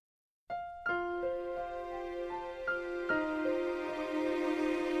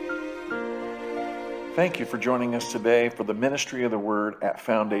Thank you for joining us today for the ministry of the Word at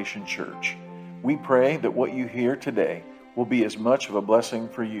Foundation Church. We pray that what you hear today will be as much of a blessing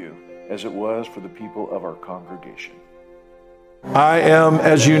for you as it was for the people of our congregation. I am,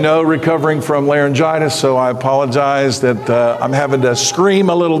 as you know, recovering from laryngitis, so I apologize that I'm having to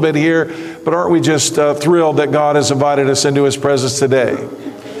scream a little bit here, but aren't we just thrilled that God has invited us into His presence today?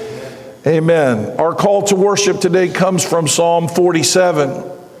 Amen. Our call to worship today comes from Psalm 47.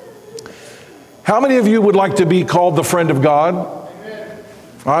 How many of you would like to be called the friend of God?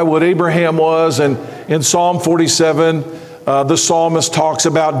 I would. Abraham was, and in Psalm 47, the psalmist talks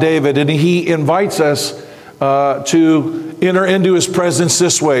about David, and he invites us to enter into his presence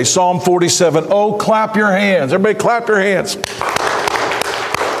this way. Psalm 47, oh, clap your hands. Everybody clap your hands.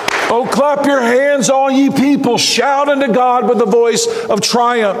 Oh, clap your hands, all ye people. Shout unto God with the voice of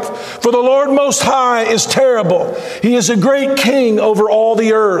triumph. For the Lord Most High is terrible. He is a great king over all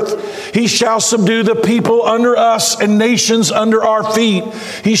the earth. He shall subdue the people under us and nations under our feet.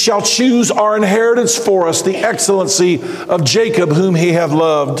 He shall choose our inheritance for us, the excellency of Jacob, whom he hath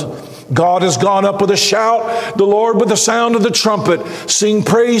loved. God has gone up with a shout, the Lord with the sound of the trumpet. Sing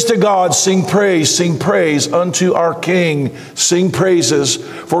praise to God, sing praise unto our King. Sing praises,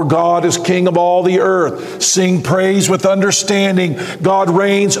 for God is King of all the earth. Sing praise with understanding. God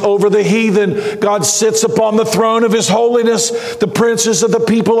reigns over the heathen. God sits upon the throne of His holiness. The princes of the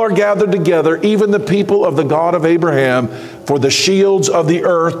people are gathered together, even the people of the God of Abraham. For the shields of the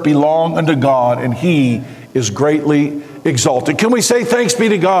earth belong unto God, and He is greatly exalted. Can we say thanks be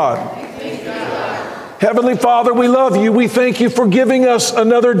to God? Heavenly Father, we love you. We thank you for giving us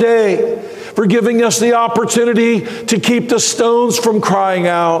another day, for giving us the opportunity to keep the stones from crying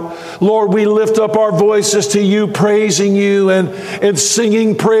out. Lord, we lift up our voices to you, praising you and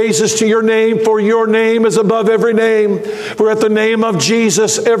singing praises to your name, for your name is above every name. For at the name of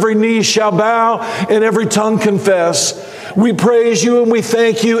Jesus, every knee shall bow and every tongue confess. We praise you and we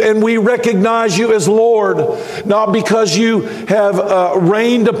thank you and we recognize you as Lord, not because you have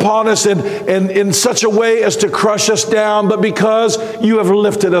reigned upon us and in such a way as to crush us down, but because you have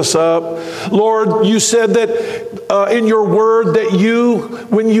lifted us up. Lord, you said that in your word that you,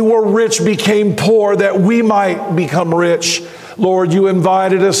 when you were rich, became poor, that we might become rich. Lord, you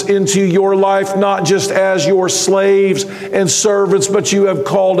invited us into your life, not just as your slaves and servants, but you have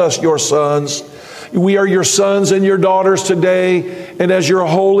called us your sons. We are your sons and your daughters today, and as your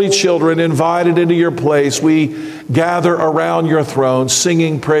holy children invited into your place, we gather around your throne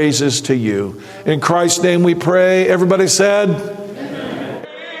singing praises to you. In Christ's name we pray. Everybody said, Amen.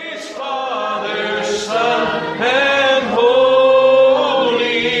 Praise Father, Son, and Holy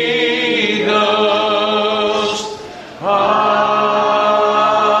Ghost.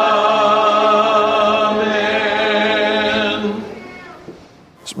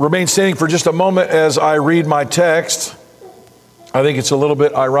 Remain standing for just a moment as I read my text. I think it's a little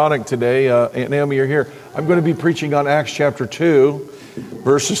bit ironic today. Aunt Naomi, you're here. I'm going to be preaching on Acts chapter 2,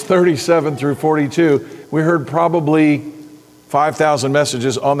 verses 37 through 42. We heard probably 5,000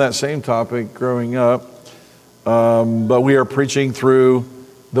 messages on that same topic growing up. But we are preaching through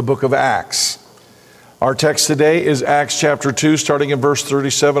the book of Acts. Our text today is Acts chapter 2, starting in verse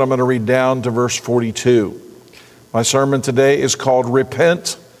 37. I'm going to read down to verse 42. My sermon today is called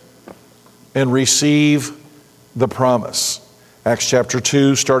Repent and Receive the Promise. Acts chapter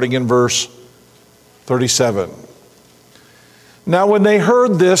 2, starting in verse 37. Now when they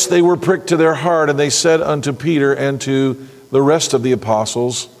heard this, they were pricked to their heart, and they said unto Peter and to the rest of the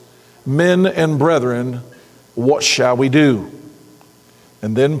apostles, Men and brethren, what shall we do?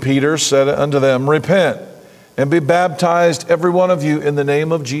 And then Peter said unto them, Repent, and be baptized every one of you in the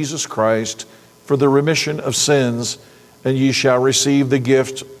name of Jesus Christ, for the remission of sins, and ye shall receive the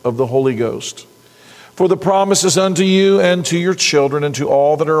gift of the Holy Ghost. For the promise is unto you and to your children and to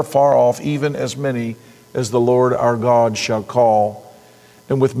all that are afar off, even as many as the Lord our God shall call.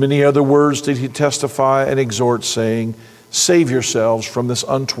 And with many other words did he testify and exhort, saying, Save yourselves from this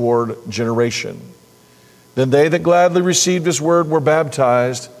untoward generation. Then they that gladly received his word were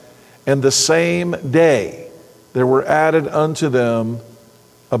baptized, and the same day there were added unto them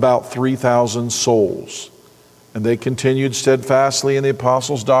about 3,000 souls. And they continued steadfastly in the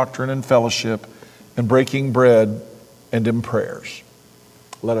apostles' doctrine and fellowship, and breaking bread and in prayers.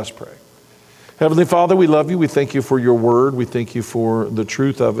 Let us pray. Heavenly Father, we love you. We thank you for your word. We thank you for the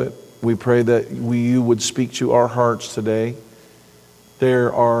truth of it. We pray that you would speak to our hearts today.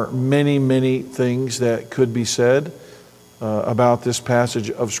 There are many, many things that could be said about this passage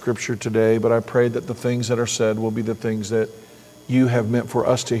of Scripture today, but I pray that the things that are said will be the things that you have meant for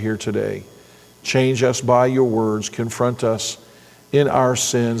us to hear today. Change us by your words, confront us in our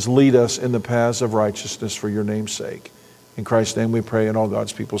sins. Lead us in the paths of righteousness for your name's sake. In Christ's name we pray, and all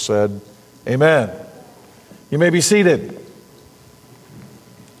God's people said, amen. You may be seated.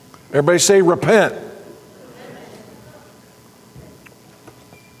 Everybody say, repent.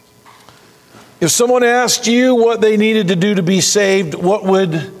 If someone asked you what they needed to do to be saved, what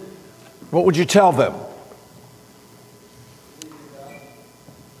would you tell them?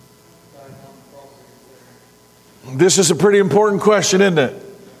 This is a pretty important question, isn't it?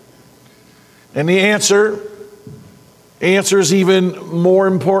 And the answer is even more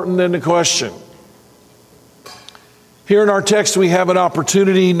important than the question. Here in our text, we have an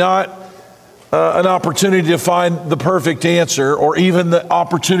opportunity, not an opportunity to find the perfect answer, or even the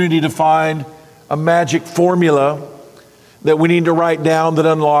opportunity to find a magic formula that we need to write down that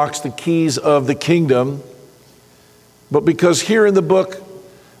unlocks the keys of the kingdom. But because here in the book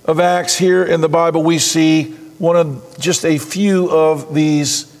of Acts, here in the Bible, we see one of just a few of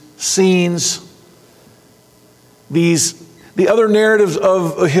these scenes, the other narratives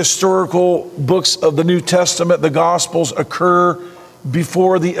of historical books of the New Testament, the Gospels, occur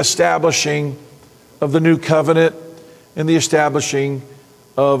before the establishing of the new covenant and the establishing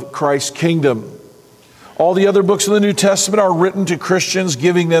of Christ's kingdom. All the other books of the New Testament are written to Christians,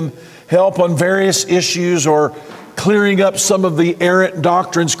 giving them help on various issues or clearing up some of the errant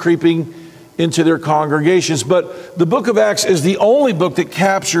doctrines creeping into their congregations. But the book of Acts is the only book that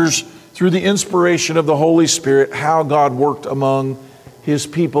captures, through the inspiration of the Holy Spirit, how God worked among his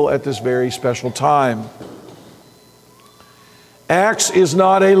people at this very special time. Acts is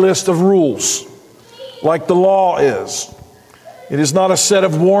not a list of rules like the law is. It is not a set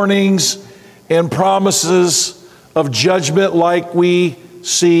of warnings and promises of judgment like we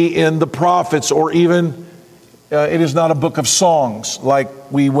see in the prophets, or even it is not a book of songs like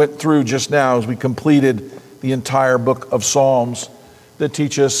we went through just now as we completed the entire book of Psalms that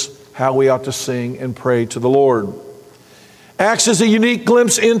teach us how we ought to sing and pray to the Lord. Acts is a unique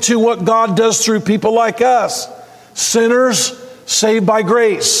glimpse into what God does through people like us, sinners saved by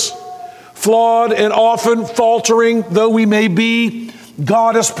grace. Flawed and often faltering though we may be,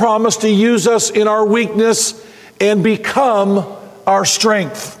 God has promised to use us in our weakness and become our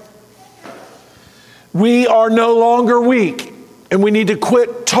strength. We are no longer weak, and we need to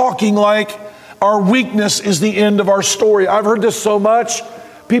quit talking like our weakness is the end of our story. I've heard this so much.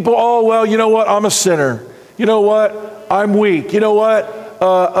 People, oh, well, you know what? I'm a sinner. You know what? I'm weak. You know what?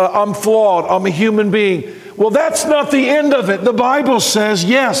 I'm flawed. I'm a human being. Well, that's not the end of it. The Bible says,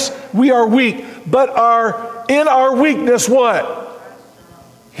 yes, we are weak, but in our weakness, what?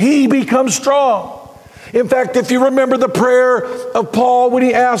 He becomes strong. In fact, if you remember the prayer of Paul when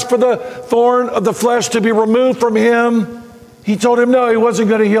he asked for the thorn of the flesh to be removed from him, he told him no, he wasn't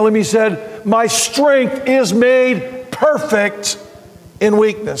going to heal him. He said, my strength is made perfect in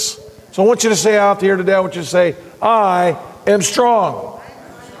weakness. So I want you to say out here today, I want you to say, I am strong.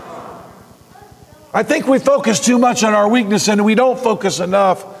 I think we focus too much on our weakness and we don't focus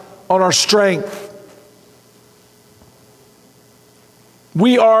enough on our strength.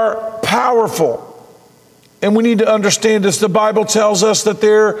 We are powerful, and we need to understand this. The Bible tells us that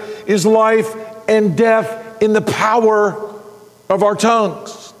there is life and death in the power of our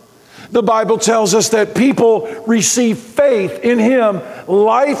tongues. The Bible tells us that people receive faith in Him,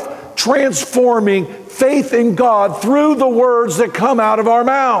 life-transforming faith in God through the words that come out of our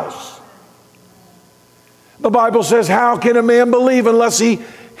mouths. The Bible says, how can a man believe unless he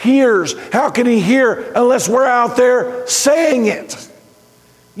hears? How can he hear unless we're out there saying it?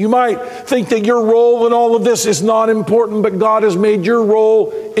 You might think that your role in all of this is not important, but God has made your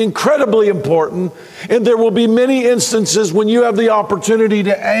role incredibly important. And there will be many instances when you have the opportunity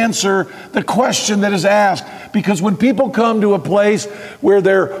to answer the question that is asked. Because when people come to a place where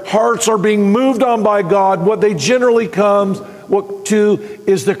their hearts are being moved on by God, what they generally come to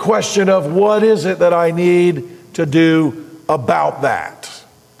is the question of, what is it that I need to do about that?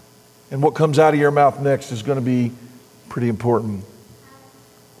 And what comes out of your mouth next is going to be pretty important.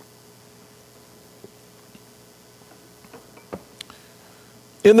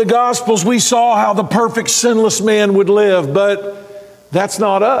 In the Gospels, we saw how the perfect sinless man would live, but that's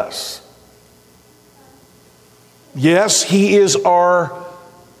not us. Yes, he is our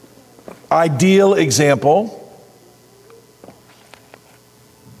ideal example.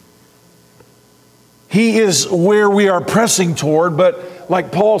 He is where we are pressing toward, but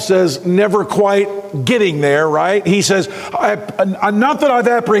like Paul says, never quite getting there, right? He says, not that I've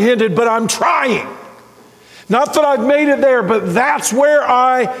apprehended, but I'm trying. Not that I've made it there, but that's where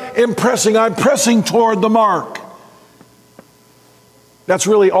I am pressing. I'm pressing toward the mark. That's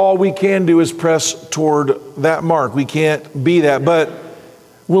really all we can do is press toward that mark. We can't be that. But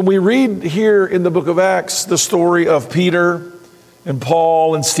when we read here in the book of Acts the story of Peter and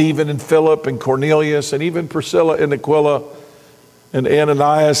Paul and Stephen and Philip and Cornelius and even Priscilla and Aquila and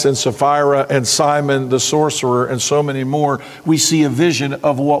Ananias and Sapphira and Simon the sorcerer and so many more, we see a vision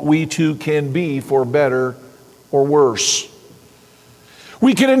of what we too can be, for better or worse.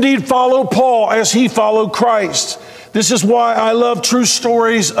 We can indeed follow Paul as he followed Christ. This is why I love true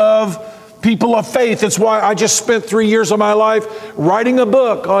stories of people of faith. It's why I just spent 3 years of my life writing a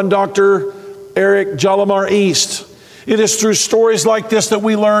book on Dr. Eric Jalomar East. It is through stories like this that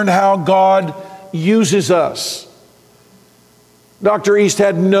we learn how God uses us. Dr. East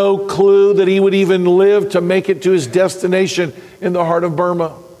had no clue that he would even live to make it to his destination in the heart of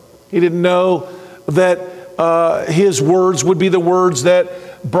Burma. He didn't know that his words would be the words that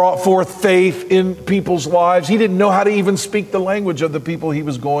brought forth faith in people's lives. He didn't know how to even speak the language of the people he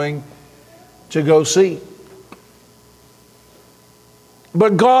was going to go see.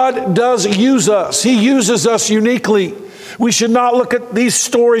 But God does use us. He uses us uniquely. We should not look at these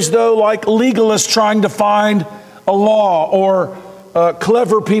stories, though, like legalists trying to find a law or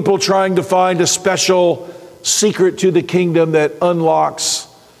clever people trying to find a special secret to the kingdom that unlocks,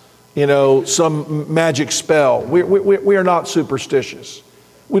 some magic spell. We are not superstitious.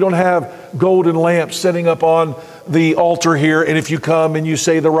 We don't have golden lamps sitting up on the altar here, and if you come and you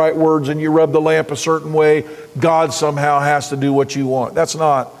say the right words and you rub the lamp a certain way, God somehow has to do what you want. That's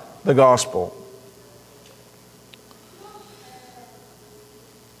not the gospel.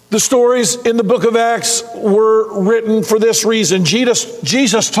 The stories in the book of Acts were written for this reason.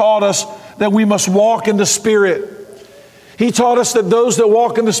 Jesus taught us that we must walk in the Spirit. He taught us that those that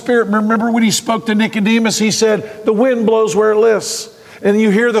walk in the Spirit, remember when he spoke to Nicodemus, he said, the wind blows where it lists. And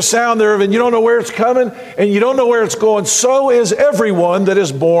you hear the sound thereof, and you don't know where it's coming, and you don't know where it's going. So is everyone that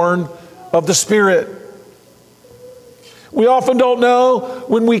is born of the Spirit. We often don't know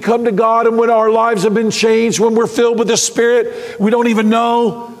when we come to God and when our lives have been changed, when we're filled with the Spirit. We don't even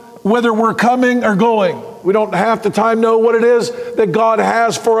know whether we're coming or going. We don't half the time know what it is that God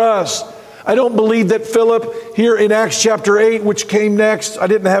has for us. I don't believe that Philip here in Acts chapter 8, which came next, I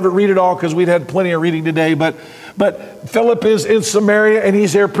didn't have it read it all because we'd had plenty of reading today, but Philip is in Samaria and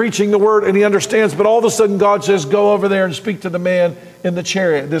he's there preaching the word and he understands, but all of a sudden God says, go over there and speak to the man in the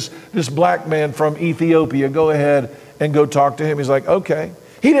chariot, this black man from Ethiopia. Go ahead and go talk to him. He's like, okay.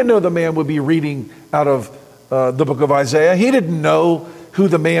 He didn't know the man would be reading out of the book of Isaiah. He didn't know who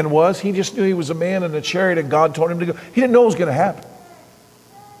the man was. He just knew he was a man in a chariot and God told him to go. He didn't know it was going to happen.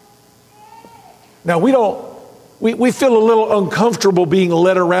 Now we feel a little uncomfortable being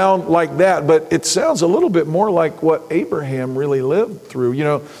led around like that, but it sounds a little bit more like what Abraham really lived through.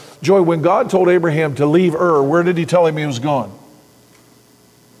 Joy, when God told Abraham to leave Ur, where did he tell him he was going?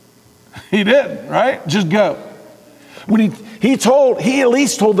 He did, right? Just go. When he at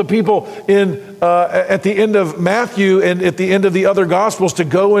least told the people at the end of Matthew and at the end of the other Gospels to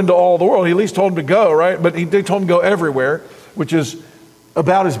go into all the world. He at least told them to go, right? But they told him to go everywhere, which is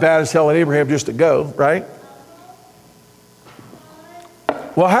about as bad as telling Abraham just to go, right?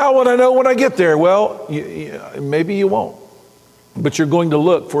 Well, how would I know when I get there? Well, maybe you won't. But you're going to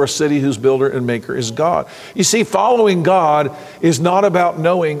look for a city whose builder and maker is God. You see, following God is not about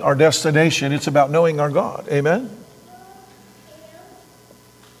knowing our destination. It's about knowing our God. Amen?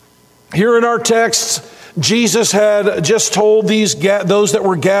 Here in our text, Jesus had just told those that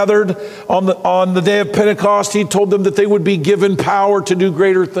were gathered on the day of Pentecost, he told them that they would be given power to do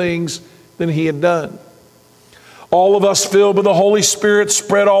greater things than he had done. All of us filled with the Holy Spirit,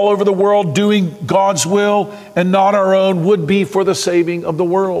 spread all over the world, doing God's will and not our own, would be for the saving of the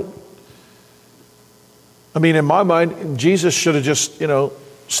world. I mean, in my mind, Jesus should have just,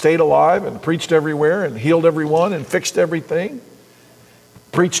 stayed alive and preached everywhere and healed everyone and fixed everything.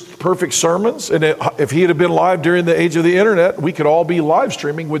 Preached perfect sermons. And if he had been alive during the age of the internet, we could all be live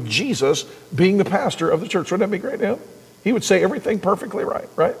streaming with Jesus being the pastor of the church. Wouldn't that be great to him? He would say everything perfectly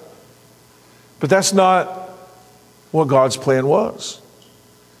right? But that's not what God's plan was.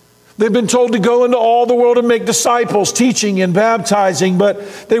 They've been told to go into all the world and make disciples, teaching and baptizing,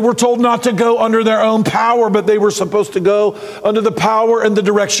 but they were told not to go under their own power, but they were supposed to go under the power and the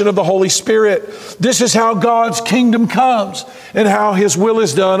direction of the Holy Spirit. This is how God's kingdom comes and how his will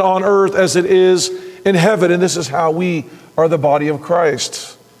is done on earth as it is in heaven. And this is how we are the body of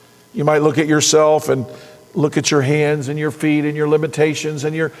Christ. You might look at yourself and look at your hands and your feet and your limitations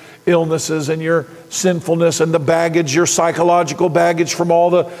and your illnesses and your sinfulness and the baggage, your psychological baggage from all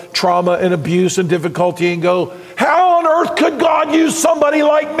the trauma and abuse and difficulty, and go, how on earth could God use somebody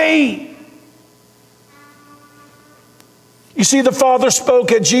like me? You see, the Father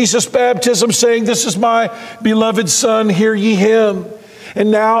spoke at Jesus' baptism saying, "This is my beloved Son, hear ye him." And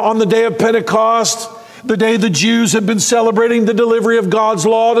now on the day of Pentecost, the day the Jews have been celebrating the delivery of God's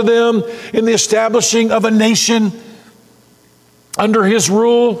law to them in the establishing of a nation under his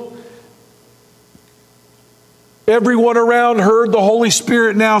rule, everyone around heard the Holy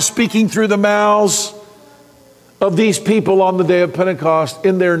Spirit now speaking through the mouths of these people on the day of Pentecost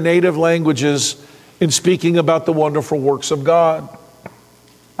in their native languages in speaking about the wonderful works of God.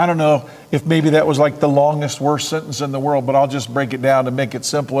 I don't know if maybe that was like the longest, worst sentence in the world, but I'll just break it down to make it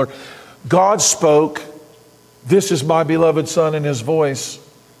simpler. God spoke, "This is my beloved Son," in his voice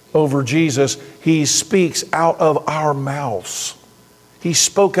over Jesus. He speaks out of our mouths. He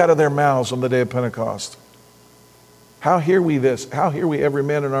spoke out of their mouths on the day of Pentecost. How hear we this? How hear we every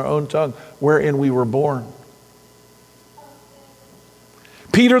man in our own tongue wherein we were born?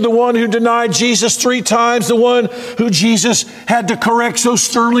 Peter, the one who denied Jesus 3 times, the one who Jesus had to correct so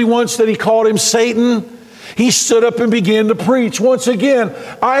sternly once that he called him Satan, he stood up and began to preach. Once again,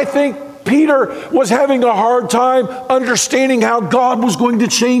 I think Peter was having a hard time understanding how God was going to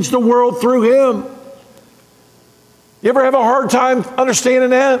change the world through him. You ever have a hard time understanding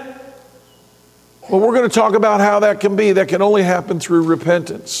that? Well, we're going to talk about how that can be. That can only happen through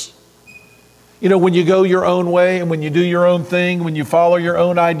repentance. You know, when you go your own way and when you do your own thing, when you follow your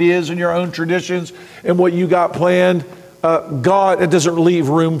own ideas and your own traditions and what you got planned, it doesn't leave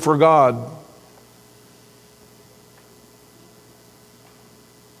room for God.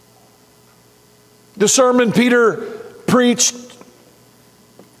 The sermon Peter preached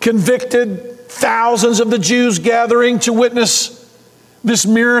convicted thousands of the Jews gathering to witness this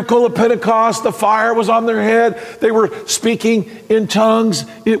miracle of Pentecost. The fire was on their head. They were speaking in tongues.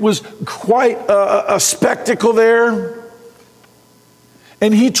 It was quite a spectacle there.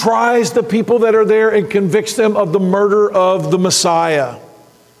 And he tries the people that are there and convicts them of the murder of the Messiah.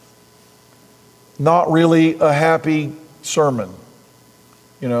 Not really a happy sermon.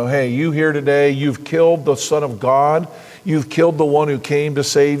 You know, hey, you here today, you've killed the Son of God. You've killed the one who came to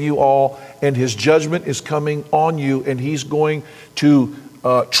save you all, and his judgment is coming on you, and he's going to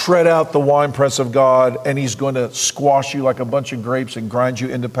tread out the winepress of God, and he's going to squash you like a bunch of grapes and grind you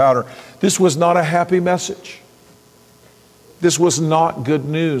into powder. This was not a happy message. This was not good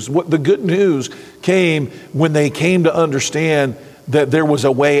news. The good news came when they came to understand that there was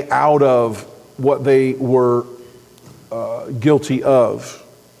a way out of what they were guilty of.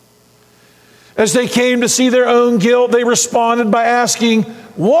 As they came to see their own guilt, they responded by asking,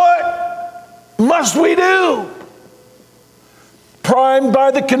 "What must we do?" Primed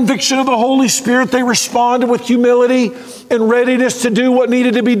by the conviction of the Holy Spirit, they responded with humility and readiness to do what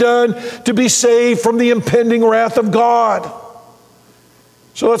needed to be done to be saved from the impending wrath of God.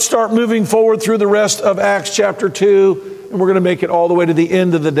 So let's start moving forward through the rest of Acts chapter 2, and we're going to make it all the way to the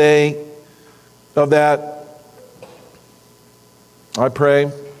end of the day of that. I pray.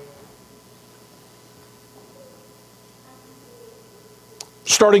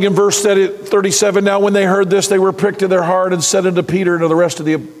 Starting in verse 37, now when they heard this, they were pricked to their heart and said unto Peter and to the rest of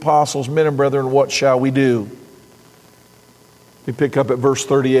the apostles, "Men and brethren, what shall we do?" We pick up at verse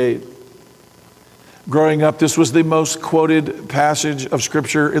 38. Growing up, this was the most quoted passage of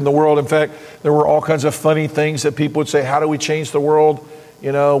Scripture in the world. In fact, there were all kinds of funny things that people would say, how do we change the world?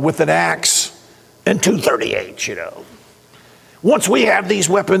 You know, with an axe and 238, you know. Once we have these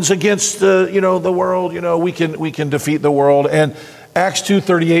weapons against the world, we can defeat the world. And Acts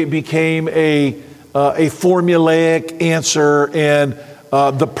 2:38 became a formulaic answer and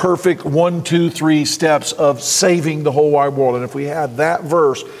the perfect 1, 2, 3 steps of saving the whole wide world. And if we had that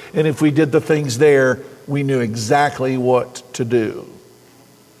verse and if we did the things there, we knew exactly what to do.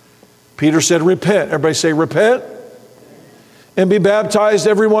 Peter said, "Repent." Everybody say, "Repent. And be baptized,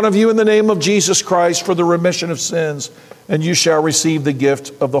 every one of you, in the name of Jesus Christ for the remission of sins, and you shall receive the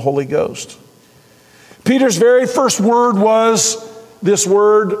gift of the Holy Ghost." Peter's very first word was this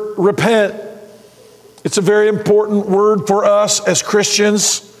word, repent. It's a very important word for us as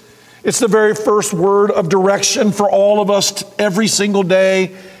Christians. It's the very first word of direction for all of us every single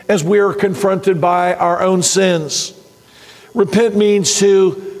day as we are confronted by our own sins. Repent means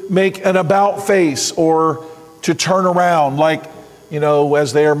to make an about face or to turn around, like,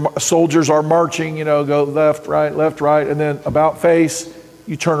 as soldiers are marching, go left, right, and then about face,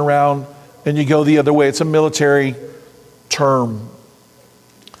 you turn around and you go the other way. It's a military term.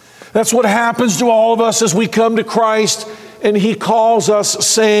 That's what happens to all of us as we come to Christ and he calls us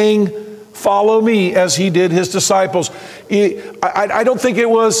saying, "Follow me," as he did his disciples. I don't think it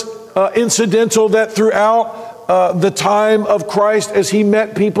was incidental that throughout the time of Christ, as he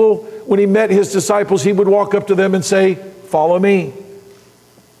met people, when he met his disciples, he would walk up to them and say, follow me.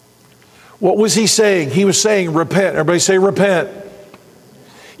 What was he saying? He was saying, repent. Everybody say, repent.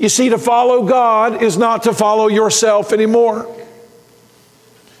 You see, to follow God is not to follow yourself anymore.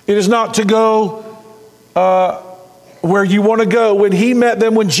 It is not to go where you want to go. When he met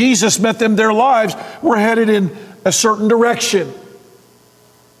them, when Jesus met them, their lives were headed in a certain direction.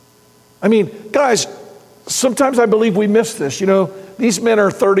 I mean, guys, sometimes I believe we miss this. You know, these men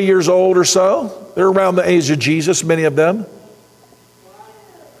are 30 years old or so. They're around the age of Jesus, many of them.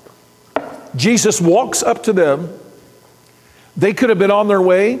 Jesus walks up to them. They could have been on their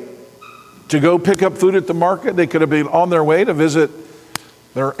way to go pick up food at the market. They could have been on their way to visit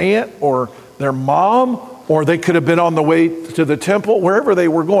their aunt or their mom, or they could have been on the way to the temple, wherever they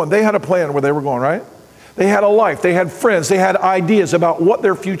were going. They had a plan where they were going, right? They had a life. They had friends. They had ideas about what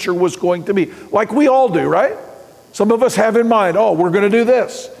their future was going to be, like we all do, right? Some of us have in mind, oh, we're going to do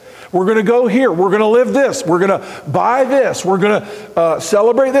this. We're going to go here. We're going to live this. We're going to buy this. We're going to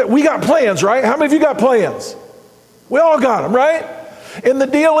celebrate that. We got plans, right? How many of you got plans? We all got them, right? And the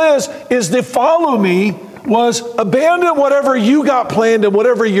deal is the follow me was abandon whatever you got planned and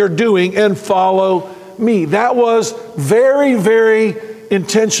whatever you're doing and follow me. That was very, very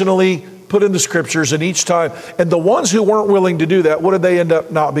intentionally put in the scriptures, and each time. And the ones who weren't willing to do that, what did they end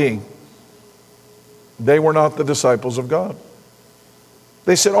up not being? They were not the disciples of God.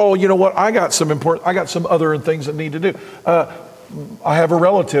 They said, oh, you know what? I got some other things that need to do. I have a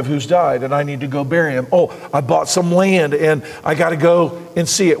relative who's died and I need to go bury him. Oh, I bought some land and I got to go and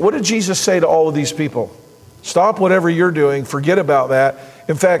see it. What did Jesus say to all of these people? Stop whatever you're doing. Forget about that.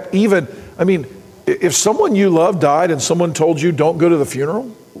 In fact, if someone you love died and someone told you don't go to the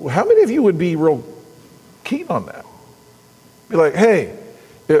funeral, how many of you would be real keen on that? Be like, hey,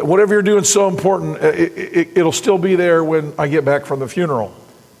 whatever you're doing is so important, it'll still be there when I get back from the funeral.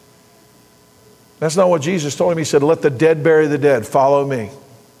 That's not what Jesus told him. He said, let the dead bury the dead. Follow me.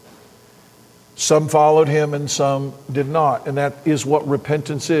 Some followed him and some did not. And that is what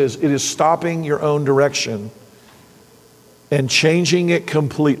repentance is. It is stopping your own direction and changing it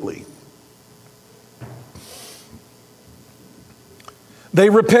completely.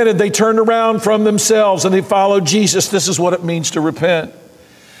 They repented. They turned around from themselves and they followed Jesus. This is what it means to repent.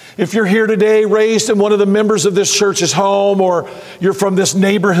 If you're here today, raised in one of the members of this church's home, or you're from this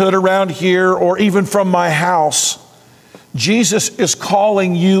neighborhood around here, or even from my house, Jesus is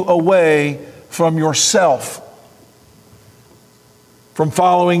calling you away from yourself, from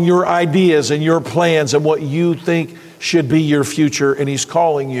following your ideas and your plans and what you think should be your future, and he's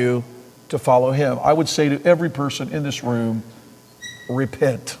calling you to follow him. I would say to every person in this room,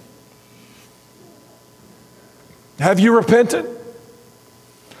 repent. Have you repented?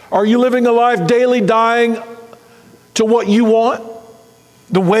 Are you living a life daily dying to what you want,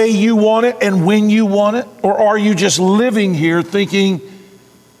 the way you want it, and when you want it? Or are you just living here thinking,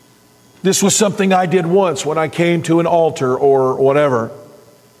 this was something I did once when I came to an altar or whatever?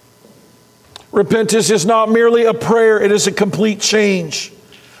 Repentance is not merely a prayer, it is a complete change,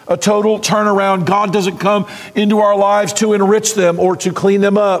 a total turnaround. God doesn't come into our lives to enrich them or to clean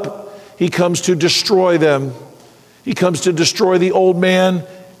them up. He comes to destroy them. He comes to destroy the old man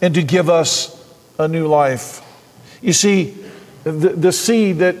and to give us a new life. You see, the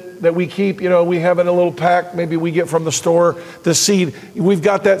seed that we keep, we have in a little pack, maybe we get from the store, the seed, we've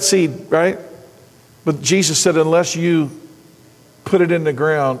got that seed, right? But Jesus said, unless you put it in the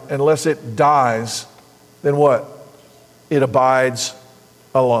ground, unless it dies, then what? It abides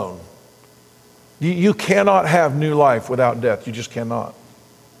alone. You cannot have new life without death. You just cannot.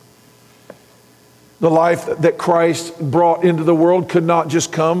 The life that Christ brought into the world could not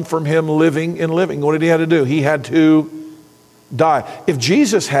just come from him living and living. What did he have to do? He had to die. If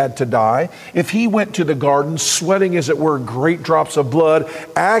Jesus had to die, if he went to the garden sweating, as it were, great drops of blood,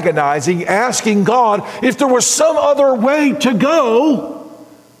 agonizing, asking God if there was some other way to go,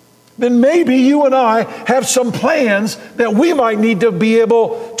 then maybe you and I have some plans that we might need to be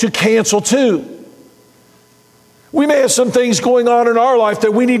able to cancel too. We may have some things going on in our life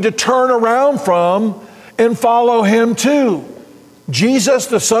that we need to turn around from and follow him too. Jesus,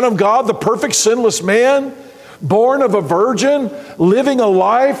 the Son of God, the perfect sinless man, born of a virgin, living a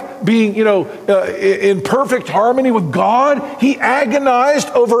life, being, in perfect harmony with God. He agonized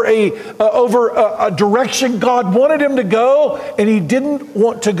over a direction God wanted him to go, and he didn't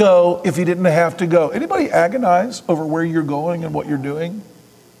want to go if he didn't have to go. Anybody agonize over where you're going and what you're doing?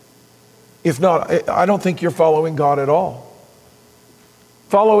 If not, I don't think you're following God at all.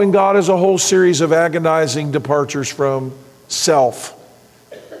 Following God is a whole series of agonizing departures from self.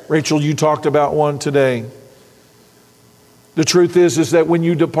 Rachel, you talked about one today. The truth is that when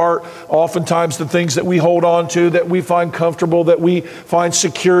you depart, oftentimes the things that we hold on to, that we find comfortable, that we find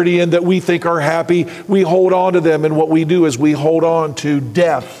security in, that we think are happy, we hold on to them. And what we do is we hold on to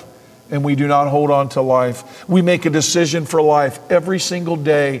death, and we do not hold on to life. We make a decision for life every single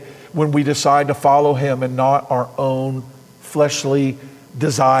day when we decide to follow Him and not our own fleshly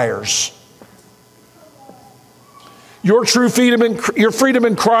desires. Your true freedom your freedom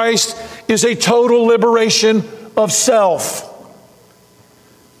in Christ is a total liberation of self.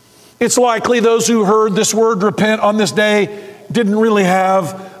 It's likely those who heard this word repent on this day didn't really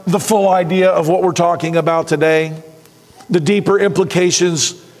have the full idea of what we're talking about today, the deeper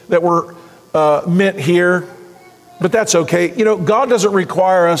implications that were meant here. But that's okay. You know, God doesn't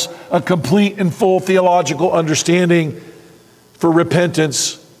require us a complete and full theological understanding for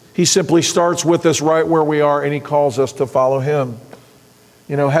repentance. He simply starts with us right where we are, and He calls us to follow Him.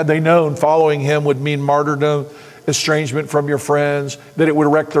 You know, had they known following Him would mean martyrdom, estrangement from your friends, that it would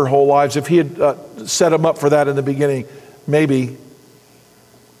wreck their whole lives, if He had set them up for that in the beginning, maybe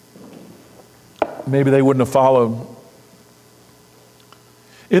they wouldn't have followed.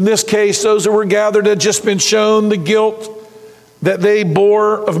 In this case, those who were gathered had just been shown the guilt that they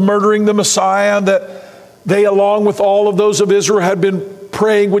bore of murdering the Messiah, that they, along with all of those of Israel, had been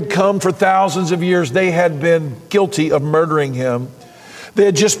praying would come for thousands of years. They had been guilty of murdering Him. They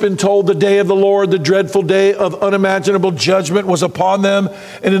had just been told the day of the Lord, the dreadful day of unimaginable judgment was upon them.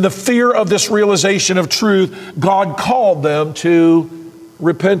 And in the fear of this realization of truth, God called them to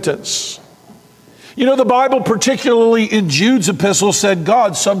repentance. You know, the Bible, particularly in Jude's epistle, said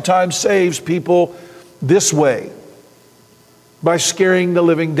God sometimes saves people this way, by scaring the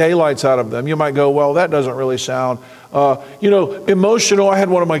living daylights out of them. You might go, well, that doesn't really sound, emotional. I had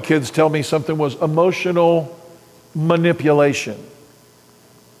one of my kids tell me something was emotional manipulation.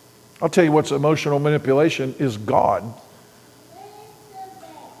 I'll tell you what's emotional manipulation is God.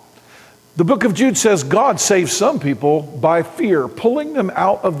 The book of Jude says God saves some people by fear, pulling them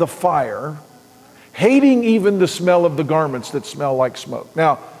out of the fire, hating even the smell of the garments that smell like smoke.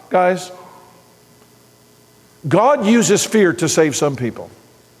 Now, guys, God uses fear to save some people.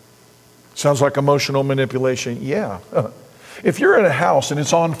 Sounds like emotional manipulation. Yeah. If you're in a house and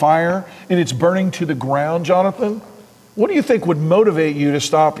it's on fire and it's burning to the ground, Jonathan, what do you think would motivate you to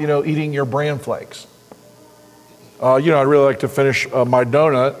stop, eating your bran flakes? I'd really like to finish my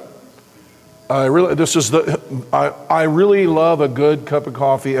donut. I really love a good cup of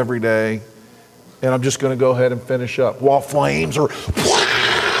coffee every day, and I'm just going to go ahead and finish up while flames are.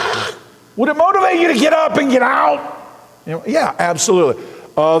 Would it motivate you to get up and get out? Yeah, absolutely.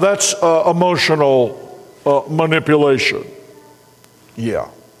 That's emotional manipulation. Yeah.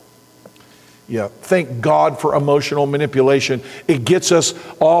 Thank God for emotional manipulation. It gets us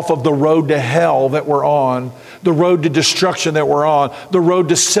off of the road to hell that we're on, the road to destruction that we're on, the road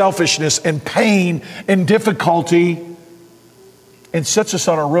to selfishness and pain and difficulty, and sets us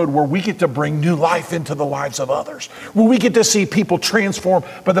on a road where we get to bring new life into the lives of others, where we get to see people transformed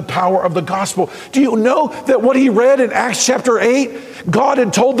by the power of the gospel. Do you know that what he read in Acts chapter 8, God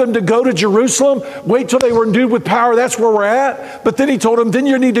had told them to go to Jerusalem, wait till they were endued with power, that's where we're at. But then he told them, then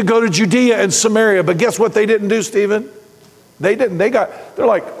you need to go to Judea and Samaria. But guess what they didn't do, Stephen? They didn't. They're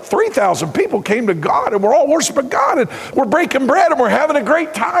like 3,000 people came to God, and we're all worshiping God, and we're breaking bread, and we're having a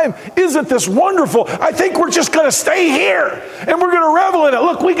great time. Isn't this wonderful? I think we're just going to stay here, and we're going to revel in it.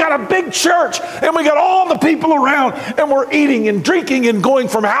 Look, we got a big church, and we got all the people around, and we're eating and drinking and going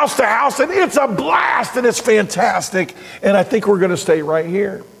from house to house, and it's a blast, and it's fantastic. And I think we're going to stay right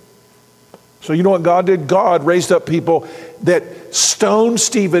here. So you know what God did? God raised up people that stoned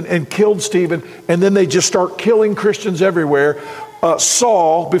Stephen and killed Stephen, and then they just start killing Christians everywhere.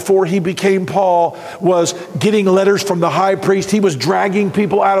 Saul, before he became Paul, was getting letters from the high priest. He was dragging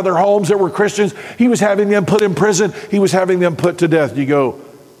people out of their homes that were Christians. He was having them put in prison. He was having them put to death. You go,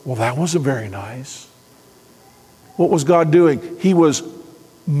 well, that wasn't very nice. What was God doing? He was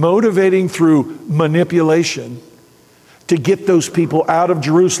motivating through manipulation to get those people out of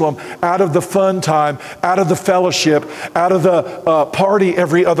Jerusalem, out of the fun time, out of the fellowship, out of the party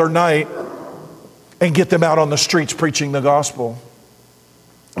every other night, and get them out on the streets preaching the gospel.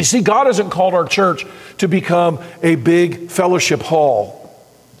 You see, God hasn't called our church to become a big fellowship hall.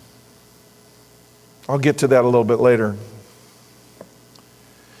 I'll get to that a little bit later.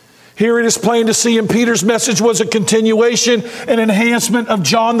 Here it is plain to see, and Peter's message was a continuation, an enhancement of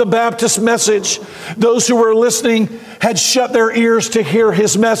John the Baptist's message. Those who were listening had shut their ears to hear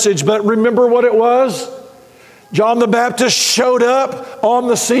his message, but remember what it was? John the Baptist showed up on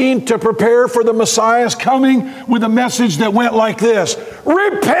the scene to prepare for the Messiah's coming with a message that went like this: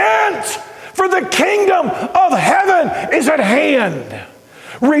 repent, for the kingdom of heaven is at hand.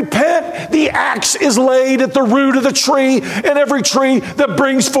 Repent, the axe is laid at the root of the tree, and every tree that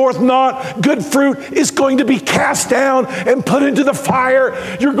brings forth not good fruit is going to be cast down and put into the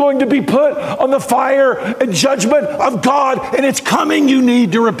fire. You're going to be put on the fire and judgment of God, and it's coming. You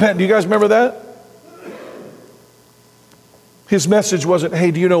need to repent. Do you guys remember that? His message wasn't,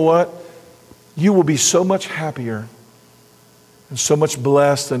 hey, do you know what? You will be so much happier and so much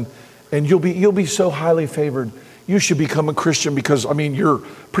blessed, and you'll be so highly favored. You should become a Christian because, you're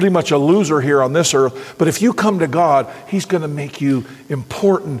pretty much a loser here on this earth. But if you come to God, He's going to make you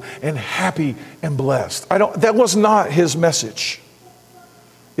important and happy and blessed. That was not His message.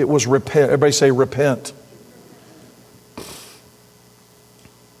 It was repent. Everybody say repent.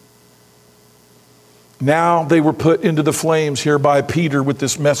 Now they were put into the flames here by Peter with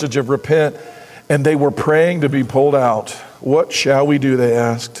this message of repent, and they were praying to be pulled out. What shall we do, they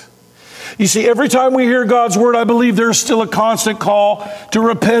asked. You see, every time we hear God's word, I believe there's still a constant call to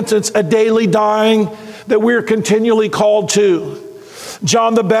repentance, a daily dying that we're continually called to.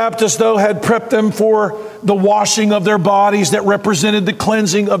 John the Baptist, though, had prepped them for the washing of their bodies that represented the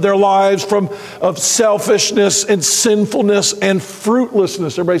cleansing of their lives of selfishness and sinfulness and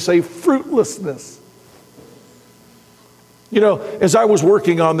fruitlessness. Everybody say fruitlessness. As I was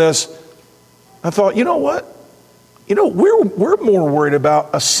working on this, I thought, you know what? We're more worried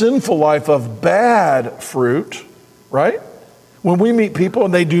about a sinful life of bad fruit, right? When we meet people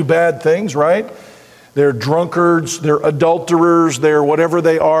and they do bad things, right? They're drunkards, they're adulterers, they're whatever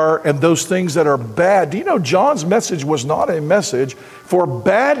they are, and those things that are bad. Do you know John's message was not a message for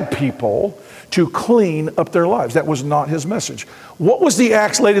bad people to clean up their lives? That was not his message. What was the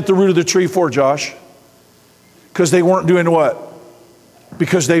axe laid at the root of the tree for, Josh? Because they weren't doing what?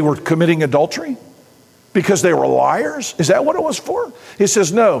 Because they were committing adultery? Because they were liars? Is that what it was for? He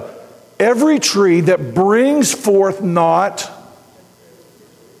says, no. Every tree that brings forth not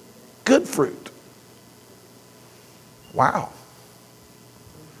good fruit. Wow.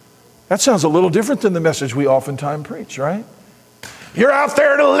 That sounds a little different than the message we oftentimes preach, right? You're out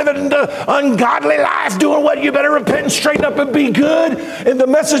there to live an ungodly life, doing what? You better repent and straighten up and be good. And the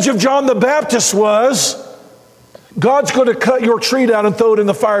message of John the Baptist was, God's going to cut your tree down and throw it in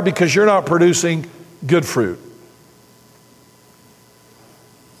the fire because you're not producing good fruit.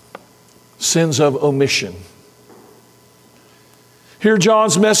 Sins of omission. Here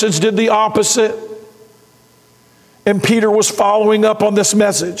John's message did the opposite. And Peter was following up on this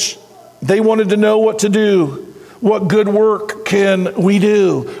message. They wanted to know what to do. What good work can we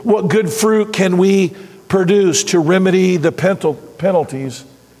do? What good fruit can we produce to remedy the penalties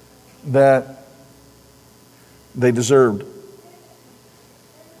that they deserved?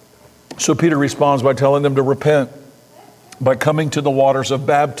 So Peter responds by telling them to repent, by coming to the waters of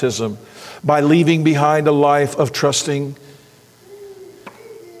baptism, by leaving behind a life of trusting,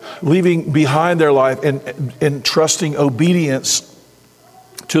 leaving behind their life and trusting obedience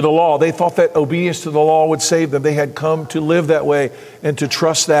to the law. They thought that obedience to the law would save them. They had come to live that way, and to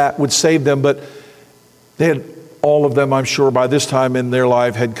trust that would save them. But they had, all of them, I'm sure, by this time in their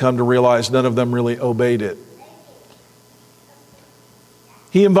life had come to realize none of them really obeyed it.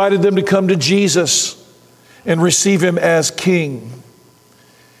 He invited them to come to Jesus and receive Him as King.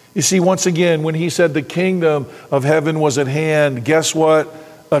 You see, once again, when He said the kingdom of heaven was at hand, guess what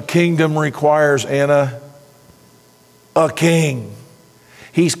a kingdom requires, Anna? A king.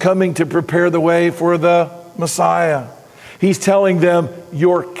 He's coming to prepare the way for the Messiah. He's telling them,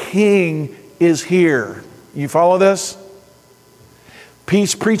 your king is here. You follow this?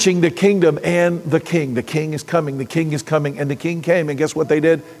 He's preaching the kingdom and the king. The king is coming, the king is coming, and the king came, and guess what they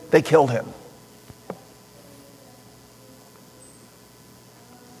did? They killed him.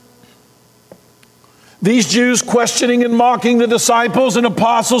 These Jews questioning and mocking the disciples and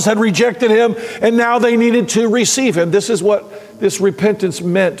apostles had rejected Him, and now they needed to receive Him. This is what this repentance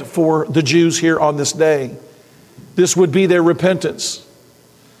meant for the Jews here on this day. This would be their repentance.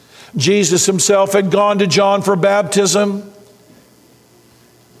 Jesus Himself had gone to John for baptism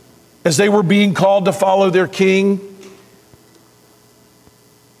as they were being called to follow their King.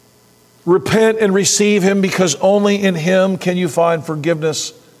 Repent and receive Him, because only in Him can you find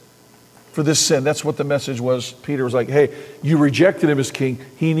forgiveness for this sin. That's what the message was. Peter was like, hey, you rejected Him as King.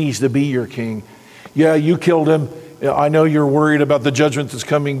 He needs to be your King. Yeah, you killed Him. I know you're worried about the judgment that's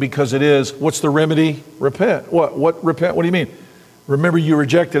coming, because it is. What's the remedy? Repent. What repent? What do you mean? Remember, you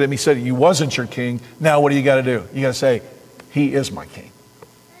rejected Him. He said He wasn't your King. Now what do you got to do? You got to say, He is my King.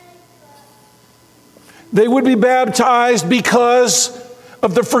 They would be baptized because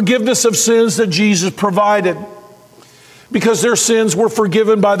of the forgiveness of sins that Jesus provided. because their sins were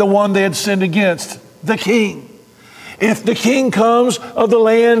forgiven by the one they had sinned against, the king. If the king comes of the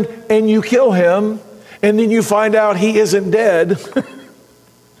land and you kill him, and then you find out he isn't dead,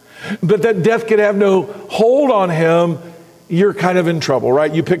 but that death could have no hold on him, you're kind of in trouble,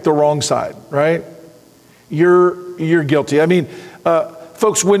 right? You picked the wrong side, right? You're guilty. I mean,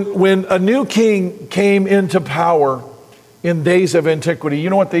 folks, when a new king came into power in days of antiquity, you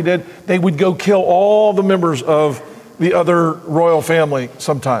know what they did? They would go kill all the members of the other royal family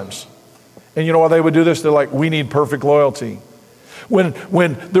sometimes. And you know why they would do this? They're like, we need perfect loyalty. When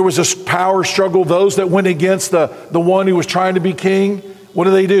there was this power struggle, those that went against the one who was trying to be king, what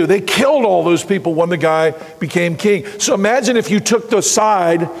do? They killed all those people when the guy became king. So imagine if you took the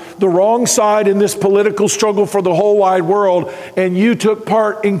wrong side in this political struggle for the whole wide world, and you took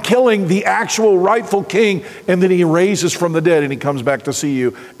part in killing the actual rightful king, and then he raises from the dead and he comes back to see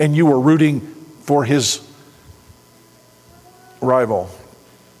you, and you were rooting for his rival.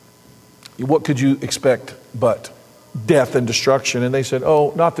 What could you expect but death and destruction? And they said,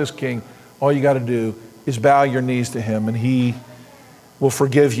 oh, not this king. All you got to do is bow your knees to him and he will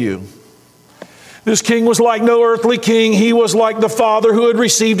forgive you. This king was like no earthly king. He was like the father who had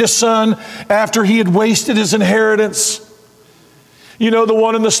received a son after he had wasted his inheritance. You know, the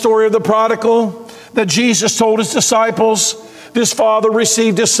one in the story of the prodigal that Jesus told his disciples. This father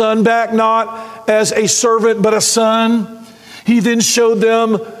received his son back not as a servant but a son. He then showed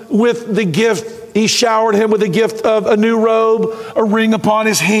them with the gift. He showered him with the gift of a new robe, a ring upon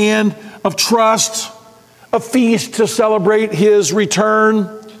his hand of trust, a feast to celebrate his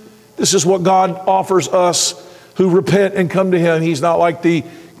return. This is what God offers us who repent and come to him. He's not like the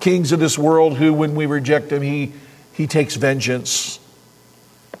kings of this world who, when we reject him, he takes vengeance.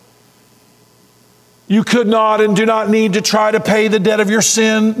 You could not and do not need to try to pay the debt of your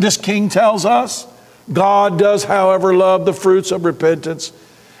sin, this king tells us. God does, however, love the fruits of repentance,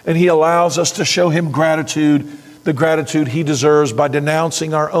 and he allows us to show him gratitude, the gratitude he deserves by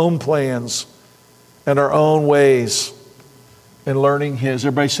denouncing our own plans and our own ways and learning his.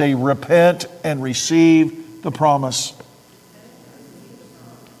 Everybody say, repent and receive the promise.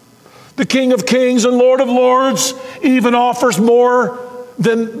 The King of Kings and Lord of Lords even offers more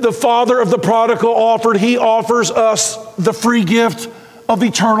than the father of the prodigal offered. He offers us the free gift of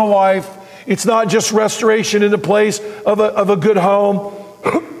eternal life. It's not just restoration in the place of a good home.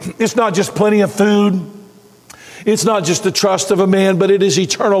 It's not just plenty of food. It's not just the trust of a man, but it is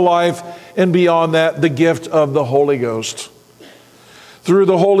eternal life. And beyond that, the gift of the Holy Ghost. Through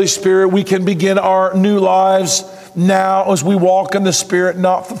the Holy Spirit, we can begin our new lives now as we walk in the Spirit,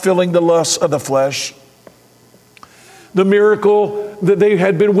 not fulfilling the lusts of the flesh. The miracle that they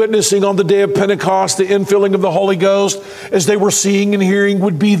had been witnessing on the day of Pentecost, the infilling of the Holy Ghost, as they were seeing and hearing,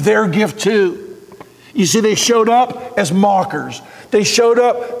 would be their gift too. You see, they showed up as mockers. They showed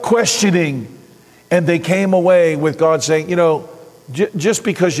up questioning, and they came away with God saying, you know, just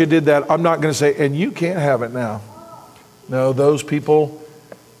because you did that, I'm not going to say, and you can't have it now. No, those people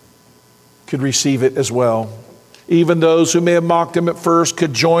could receive it as well. Even those who may have mocked him at first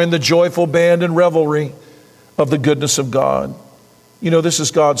could join the joyful band and revelry of the goodness of God. You know, this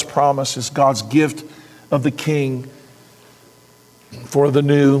is God's promise, it's God's gift of the King for the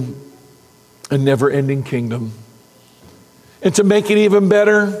new and never-ending kingdom. And to make it even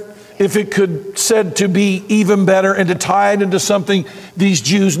better, if it could said to be even better and to tie it into something these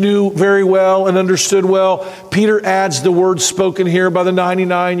Jews knew very well and understood well, Peter adds the words spoken here by the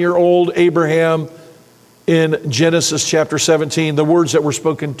 99-year-old Abraham in Genesis chapter 17, the words that were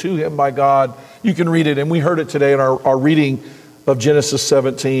spoken to him by God. You can read it, and we heard it today in our reading of Genesis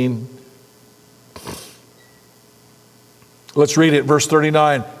 17. Let's read it, verse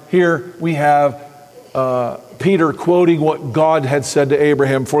 39. Here we have Peter quoting what God had said to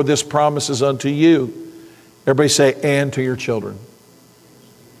Abraham, for this promise is unto you. Everybody say, and to your children.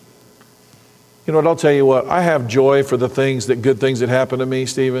 You know what, I'll tell you what, I have joy for the good things that happen to me,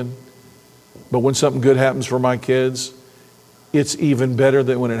 Stephen. But when something good happens for my kids, it's even better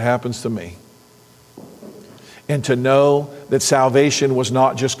than when it happens to me. And to know that salvation was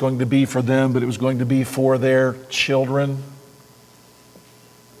not just going to be for them, but it was going to be for their children.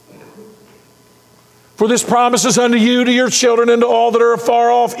 For this promise is unto you, to your children, and to all that are afar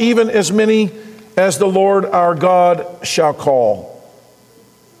off, even as many as the Lord our God shall call.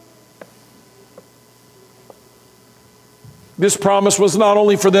 This promise was not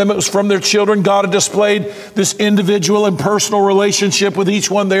only for them, it was from their children. God had displayed this individual and personal relationship with each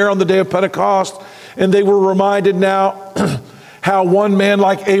one there on the day of Pentecost. And they were reminded now how one man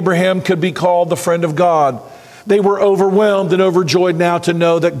like Abraham could be called the friend of God. They were overwhelmed and overjoyed now to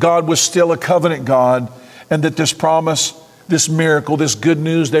know that God was still a covenant God and that this promise, this miracle, this good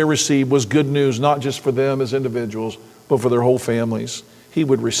news they received was good news, not just for them as individuals, but for their whole families. He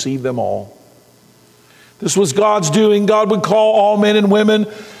would receive them all. This was God's doing. God would call all men and women,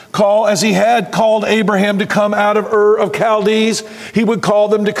 call as he had called Abraham to come out of Ur of Chaldees. He would call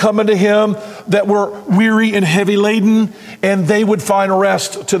them to come unto him that were weary and heavy laden, and they would find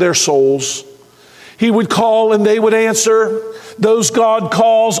rest to their souls. He would call and they would answer. Those God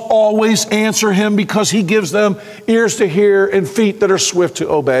calls always answer him because he gives them ears to hear and feet that are swift to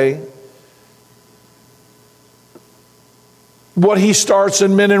obey. What he starts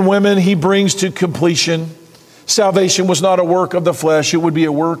in men and women, he brings to completion. Salvation was not a work of the flesh. It would be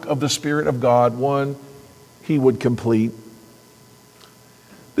a work of the Spirit of God, one he would complete.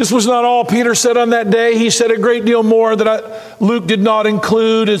 This was not all Peter said on that day. He said a great deal more that Luke did not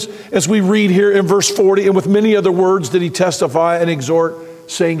include as we read here in verse 40. And with many other words did he testify and exhort,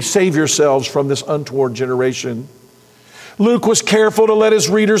 saying, save yourselves from this untoward generation. Luke was careful to let his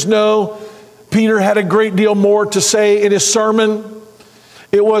readers know Peter had a great deal more to say in his sermon.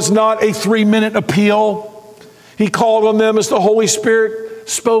 It was not a 3-minute appeal. He called on them as the Holy Spirit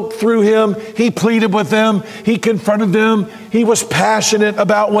spoke through him. He pleaded with them. He confronted them. He was passionate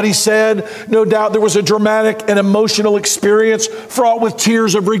about what he said. No doubt there was a dramatic and emotional experience fraught with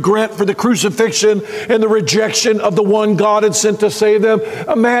tears of regret for the crucifixion and the rejection of the one God had sent to save them.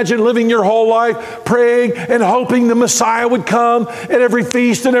 Imagine living your whole life praying and hoping the Messiah would come at every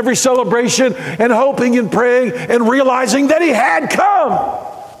feast and every celebration, and hoping and praying and realizing that he had come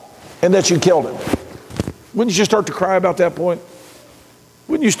and that you killed him. Wouldn't you start to cry about that point?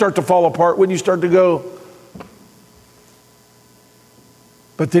 Wouldn't you start to fall apart? Wouldn't you start to go?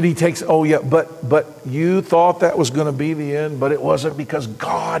 But then he takes, oh yeah, but you thought that was going to be the end, but it wasn't, because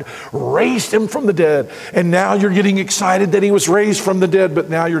God raised him from the dead. And now you're getting excited that he was raised from the dead, but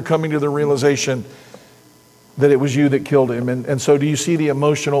now you're coming to the realization that it was you that killed him. And so do you see the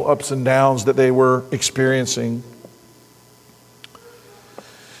emotional ups and downs that they were experiencing?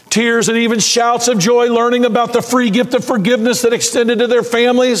 Tears and even shouts of joy, learning about the free gift of forgiveness that extended to their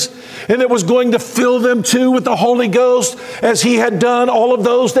families, and that was going to fill them too with the Holy Ghost, as he had done all of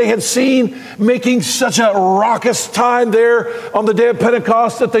those they had seen making such a raucous time there on the day of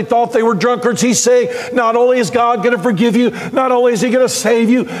Pentecost that they thought they were drunkards. He's saying, not only is God going to forgive you, not only is he going to save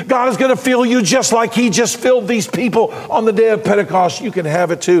you, God is going to fill you just like he just filled these people on the day of Pentecost. You can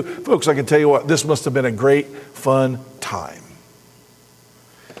have it too. Folks, I can tell you what, this must have been a great, fun time.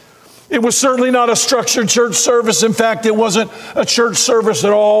 It was certainly not a structured church service. In fact, it wasn't a church service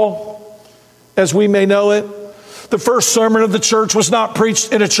at all, as we may know it. The first sermon of the church was not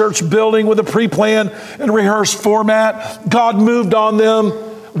preached in a church building with a pre-planned and rehearsed format. God moved on them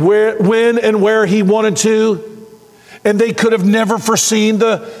when and where he wanted to. And they could have never foreseen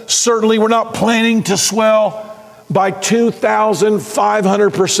certainly we're not planning to swell by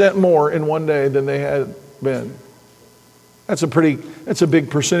 2,500% more in one day than they had been. That's a big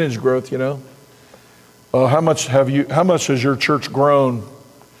percentage growth, you know. How much has your church grown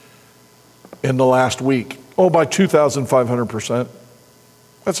in the last week? Oh, by 2,500%.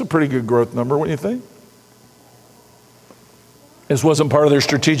 That's a pretty good growth number, wouldn't you think? This wasn't part of their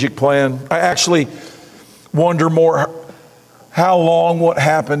strategic plan. I actually wonder more how long what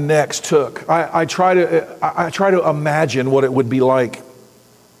happened next took. I try to imagine what it would be like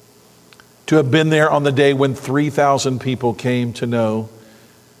to have been there on the day when 3,000 people came to know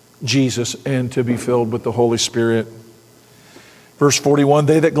Jesus and to be filled with the Holy Spirit. Verse 41,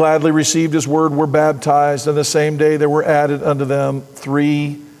 they that gladly received his word were baptized, and the same day there were added unto them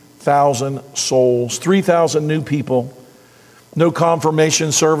 3,000 souls, 3,000 new people. No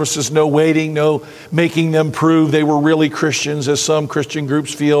confirmation services, no waiting, no making them prove they were really Christians, as some Christian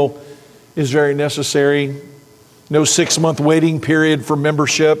groups feel is very necessary. No 6-month waiting period for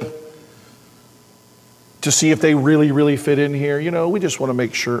membership to see if they really, really fit in here. You know, we just want to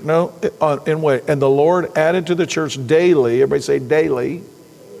make sure. No, and wait. And the Lord added to the church daily, everybody say daily,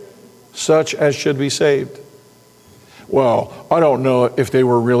 such as should be saved. Well, I don't know if they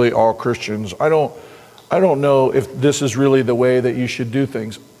were really all Christians. I don't know if this is really the way that you should do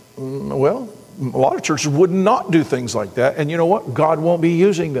things. Well, a lot of churches would not do things like that. And you know what? God won't be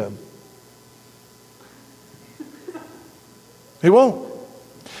using them. He won't.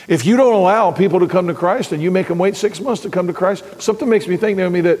 If you don't allow people to come to Christ and you make them wait 6 months to come to Christ, something makes me think,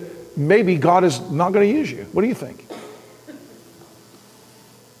 Naomi, that maybe God is not going to use you. What do you think?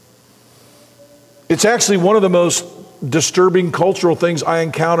 It's actually one of the most disturbing cultural things I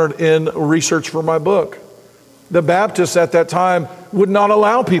encountered in research for my book. The Baptists at that time would not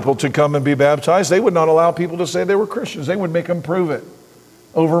allow people to come and be baptized. They would not allow people to say they were Christians. They would make them prove it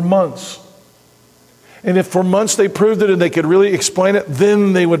over months. And if for months they proved it and they could really explain it,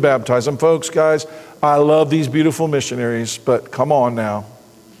 then they would baptize them. Folks, guys, I love these beautiful missionaries, but come on now.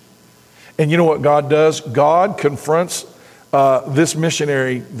 And you know what God does? God confronts this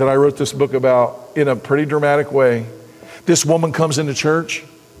missionary that I wrote this book about in a pretty dramatic way. This woman comes into church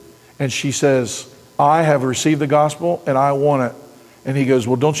and she says, I have received the gospel and I want it. And he goes,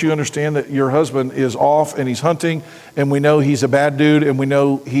 well, don't you understand that your husband is off and he's hunting and we know he's a bad dude and we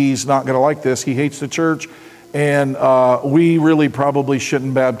know he's not going to like this. He hates the church and we really probably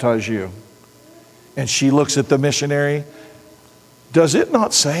shouldn't baptize you. And she looks at the missionary. Does it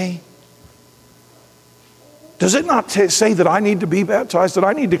not say that I need to be baptized, that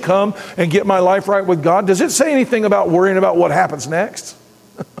I need to come and get my life right with God? Does it say anything about worrying about what happens next?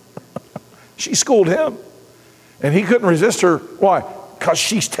 She schooled him. And he couldn't resist her. Why? Because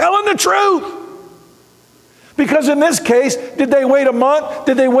she's telling the truth. Because in this case, did they wait a month?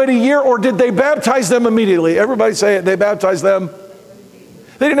 Did they wait a year? Or did they baptize them immediately? Everybody say it. They baptized them.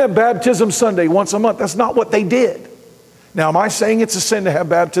 They didn't have baptism Sunday once a month. That's not what they did. Now, am I saying it's a sin to have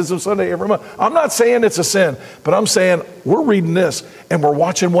baptism Sunday every month? I'm not saying it's a sin, but I'm saying we're reading this and we're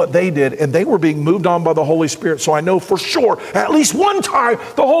watching what they did, and they were being moved on by the Holy Spirit. So I know for sure, at least one time,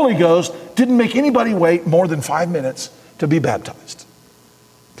 the Holy Ghost didn't make anybody wait more than 5 minutes to be baptized.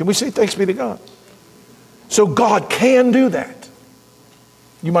 Can we say thanks be to God? So God can do that.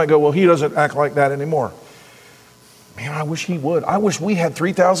 You might go, well, he doesn't act like that anymore. Man, I wish he would. I wish we had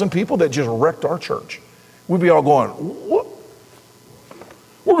 3,000 people that just wrecked our church. We'd be all going, what?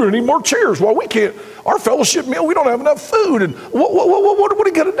 We're going to need more chairs. Well, we can't. Our fellowship meal, we don't have enough food. And what are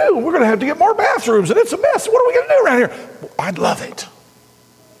we going to do? We're going to have to get more bathrooms, and it's a mess. What are we going to do around here? I'd love it.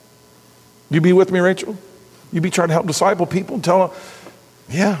 You be with me, Rachel? You be trying to help disciple people and tell them,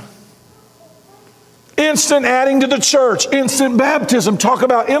 yeah. Instant adding to the church, instant baptism. Talk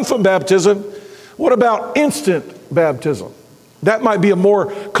about infant baptism. What about instant baptism? That might be a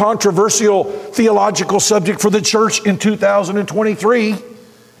more controversial theological subject for the church in 2023.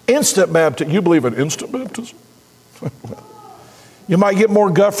 Instant baptism. You believe in instant baptism? You might get more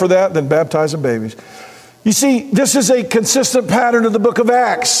guff for that than baptizing babies. You see, this is a consistent pattern of the book of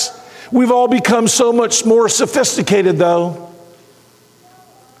Acts. We've all become so much more sophisticated, though.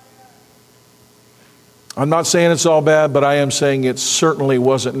 I'm not saying it's all bad, but I am saying it certainly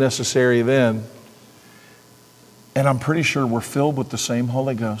wasn't necessary then. And I'm pretty sure we're filled with the same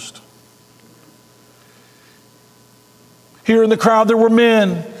Holy Ghost. Here in the crowd there were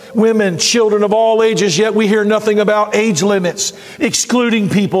men, women, children of all ages, yet we hear nothing about age limits, excluding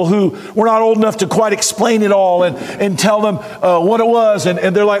people who were not old enough to quite explain it all and tell them what it was.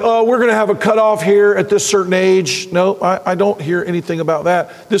 And they're like, oh, we're going to have a cutoff here at this certain age. No, I don't hear anything about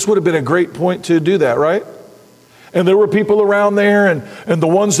that. This would have been a great point to do that, right? And there were people around there, and the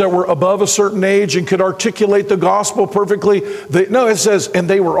ones that were above a certain age and could articulate the gospel perfectly. It says, and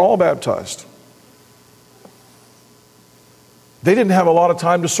they were all baptized. They didn't have a lot of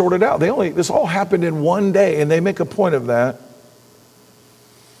time to sort it out. This all happened in one day, and they make a point of that.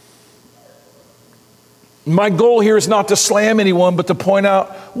 My goal here is not to slam anyone, but to point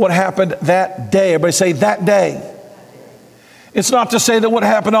out what happened that day. Everybody say that day. It's not to say that what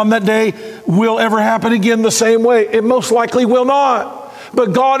happened on that day will ever happen again the same way. It most likely will not.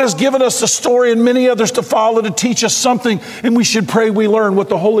 But God has given us a story and many others to follow to teach us something, and we should pray we learn what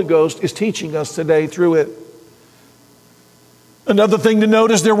the Holy Ghost is teaching us today through it. Another thing to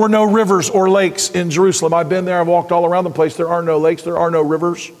note is there were no rivers or lakes in Jerusalem. I've been there. I've walked all around the place. There are no lakes. There are no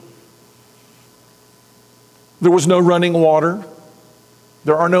rivers. There was no running water.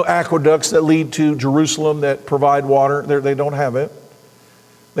 There are no aqueducts that lead to Jerusalem that provide water. They don't have it.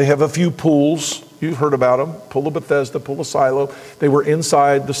 They have a few pools. You've heard about them. Pool of Bethesda, Pool of Siloam. They were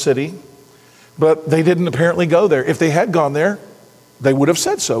inside the city, but they didn't apparently go there. If they had gone there, they would have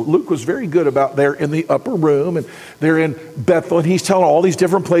said so. Luke was very good about they're in the upper room and they're in Bethel, and he's telling all these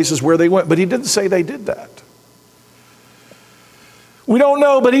different places where they went, but he didn't say they did that. We don't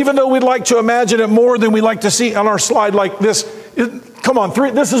know, but even though we'd like to imagine it more than we like to see on our slide like this,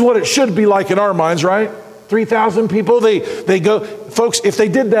 this is what it should be like in our minds, right? 3,000 people, they go. Folks, if they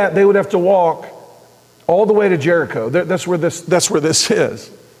did that, they would have to walk all the way to Jericho. That's where this is.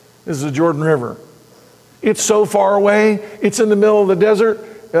 This is the Jordan River. It's so far away. It's in the middle of the desert.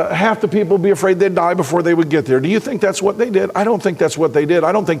 Half the people would be afraid they'd die before they would get there. Do you think that's what they did? I don't think that's what they did.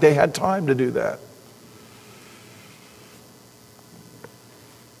 I don't think they had time to do that.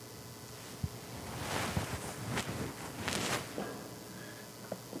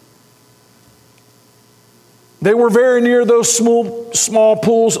 They were very near those small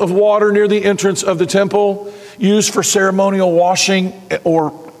pools of water near the entrance of the temple, used for ceremonial washing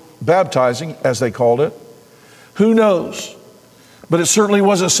or baptizing, as they called it. Who knows? But it certainly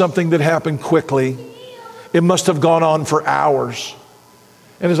wasn't something that happened quickly. It must have gone on for hours.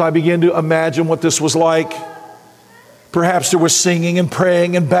 And as I began to imagine what this was like, perhaps there was singing and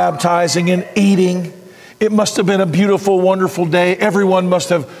praying and baptizing and eating. It must have been a beautiful, wonderful day. Everyone must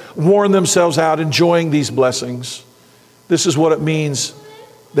have worn themselves out enjoying these blessings. This is what it means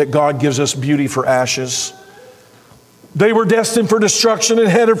that God gives us beauty for ashes. They were destined for destruction and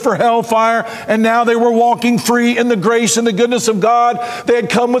headed for hellfire, and now they were walking free in the grace and the goodness of God. They had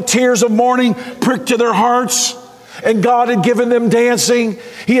come with tears of mourning pricked to their hearts, and God had given them dancing.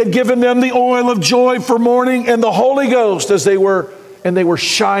 He had given them the oil of joy for mourning and the Holy Ghost as they were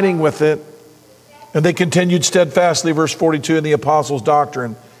shining with it. And they continued steadfastly, verse 42, in the apostles'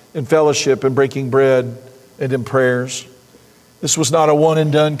 doctrine, in fellowship, in breaking bread, and in prayers. This was not a one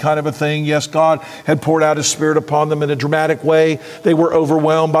and done kind of a thing. Yes, God had poured out His Spirit upon them in a dramatic way. They were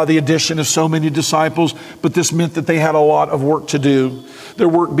overwhelmed by the addition of so many disciples, but this meant that they had a lot of work to do. Their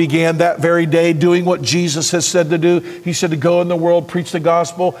work began that very day doing what Jesus has said to do. He said to go in the world, preach the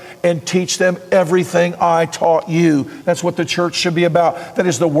gospel, and teach them everything I taught you. That's what the church should be about. That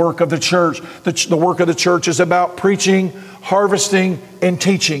is the work of the church. The work of the church is about preaching, harvesting, and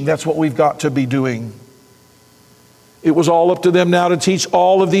teaching. That's what we've got to be doing. It was all up to them now to teach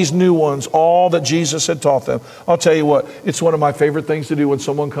all of these new ones, all that Jesus had taught them. I'll tell you what, it's one of my favorite things to do when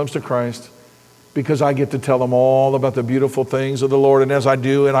someone comes to Christ, because I get to tell them all about the beautiful things of the Lord. And as I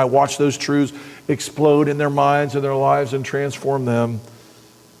do, and I watch those truths explode in their minds and their lives and transform them,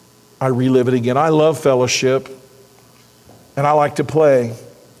 I relive it again. I love fellowship, and I like to play.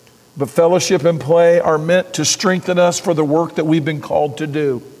 But fellowship and play are meant to strengthen us for the work that we've been called to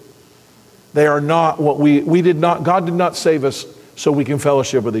do. They are not what God did not save us so we can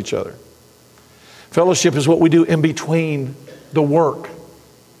fellowship with each other. Fellowship is what we do in between the work.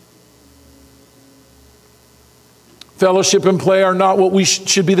 Fellowship and play are not what we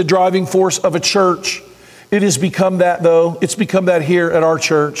should be the driving force of a church. It has become that, though. It's become that here at our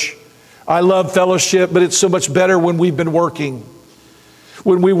church. I love fellowship, but it's so much better when we've been working.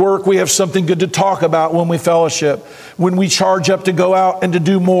 When we work, we have something good to talk about when we fellowship. When we charge up to go out and to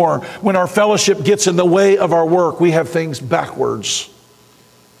do more. When our fellowship gets in the way of our work, we have things backwards.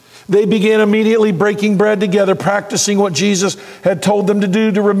 They began immediately breaking bread together, practicing what Jesus had told them to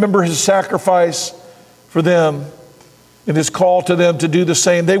do, to remember His sacrifice for them and His call to them to do the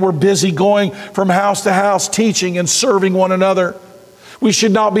same. They were busy going from house to house, teaching and serving one another. We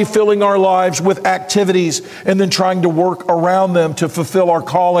should not be filling our lives with activities and then trying to work around them to fulfill our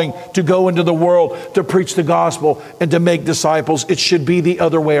calling to go into the world, to preach the gospel, and to make disciples. It should be the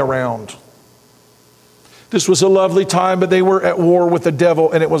other way around. This was a lovely time, but they were at war with the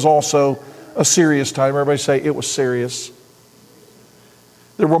devil, and it was also a serious time. Everybody say, it was serious.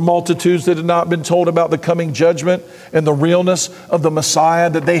 There were multitudes that had not been told about the coming judgment and the realness of the Messiah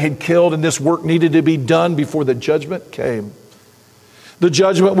that they had killed, and this work needed to be done before the judgment came. The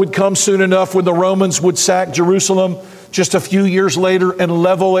judgment would come soon enough when the Romans would sack Jerusalem just a few years later and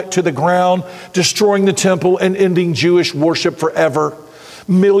level it to the ground, destroying the temple and ending Jewish worship forever.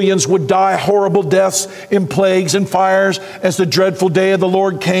 Millions would die horrible deaths in plagues and fires as the dreadful day of the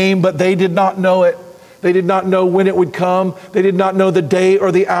Lord came, but they did not know it. They did not know when it would come. They did not know the day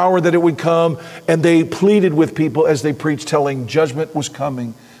or the hour that it would come. And they pleaded with people as they preached, telling judgment was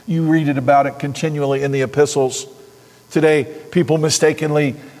coming. You read it about it continually in the epistles. Today, people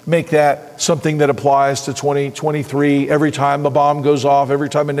mistakenly make that something that applies to 2023. Every time a bomb goes off, every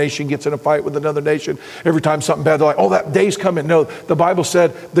time a nation gets in a fight with another nation, every time something bad, they're like, oh, that day's coming. No, the Bible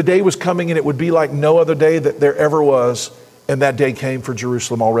said the day was coming and it would be like no other day that there ever was. And that day came for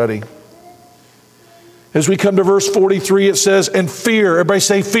Jerusalem already. As we come to verse 43, it says, and fear, everybody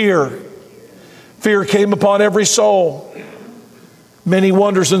say fear. Fear came upon every soul. Many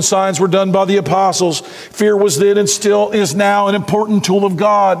wonders and signs were done by the apostles. Fear was then and still is now an important tool of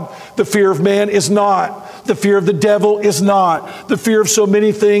God. The fear of man is not. The fear of the devil is not. The fear of so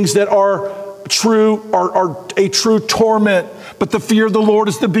many things that are a true torment. But the fear of the Lord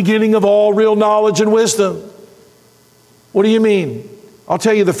is the beginning of all real knowledge and wisdom. What do you mean? I'll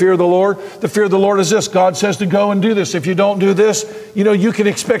tell you the fear of the Lord. The fear of the Lord is this. God says to go and do this. If you don't do this, you can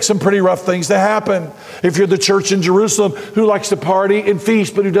expect some pretty rough things to happen. If you're the church in Jerusalem who likes to party and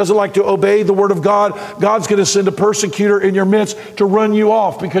feast, but who doesn't like to obey the word of God, God's going to send a persecutor in your midst to run you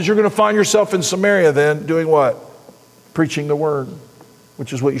off, because you're going to find yourself in Samaria then doing what? Preaching the word,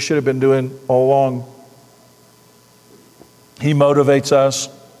 which is what you should have been doing all along. He motivates us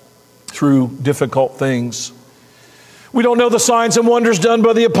through difficult things. We don't know the signs and wonders done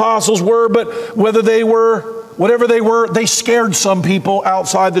by the apostles were, but whether they were whatever they were, they scared some people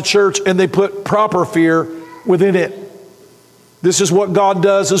outside the church, and they put proper fear within it. This is what God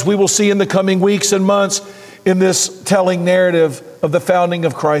does, as we will see in the coming weeks and months in this telling narrative of the founding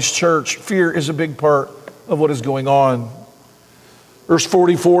of Christ's church. Fear is a big part of what is going on. Verse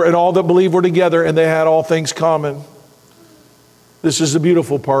 44, and all that believed were together, and they had all things common. This is the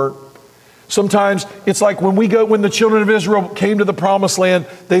beautiful part. Sometimes it's like when the children of Israel came to the promised land,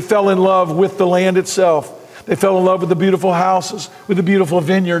 they fell in love with the land itself. They fell in love with the beautiful houses, with the beautiful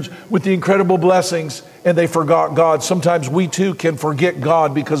vineyards, with the incredible blessings, and they forgot God. Sometimes we too can forget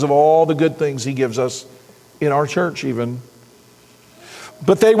God because of all the good things He gives us in our church even.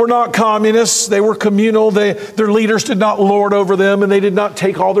 But they were not communists. They were communal. Their leaders did not lord over them, and they did not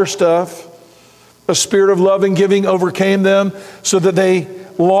take all their stuff. A spirit of love and giving overcame them so that they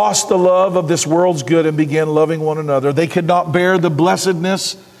lost the love of this world's good and began loving one another. They could not bear the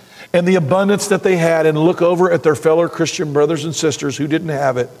blessedness and the abundance that they had and look over at their fellow Christian brothers and sisters who didn't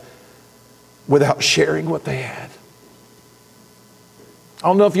have it without sharing what they had. I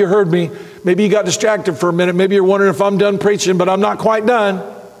don't know if you heard me. Maybe you got distracted for a minute. Maybe you're wondering if I'm done preaching, but I'm not quite done.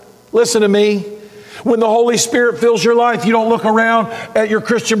 Listen to me. When the Holy Spirit fills your life, you don't look around at your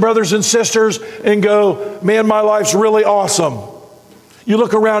Christian brothers and sisters and go, man, my life's really awesome. You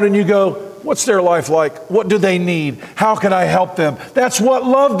look around and you go, what's their life like? What do they need? How can I help them? That's what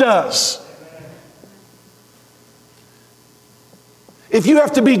love does. If you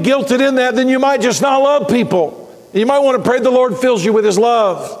have to be guilted in that, then you might just not love people. You might want to pray the Lord fills you with His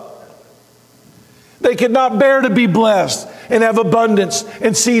love. They could not bear to be blessed and have abundance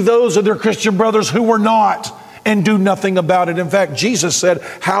and see those of their Christian brothers who were not and do nothing about it. In fact, Jesus said,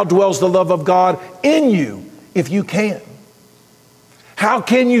 how dwells the love of God in you if you can? How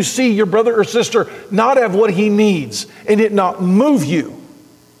can you see your brother or sister not have what he needs and it not move you?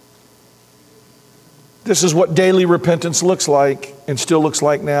 This is what daily repentance looks like and still looks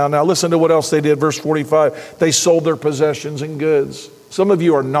like now. Now listen to what else they did. Verse 45, they sold their possessions and goods. Some of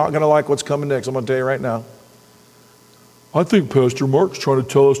you are not going to like what's coming next. I'm going to tell you right now. I think Pastor Mark's trying to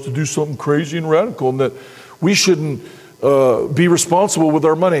tell us to do something crazy and radical and that we shouldn't be responsible with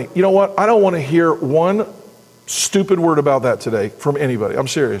our money. You know what? I don't want to hear one stupid word about that today from anybody. I'm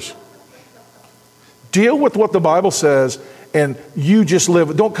serious. Deal with what the Bible says and you just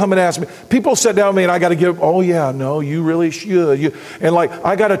live. Don't come and ask me. People sit down with me and I got to give, oh yeah, no, you really should. And like,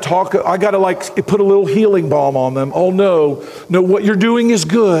 I got to like put a little healing balm on them. Oh no, what you're doing is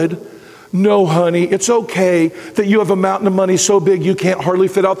good. No, honey, it's okay that you have a mountain of money so big you can't hardly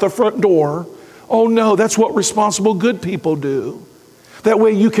fit out the front door. Oh no, that's what responsible good people do. That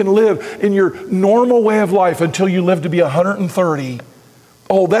way you can live in your normal way of life until you live to be 130.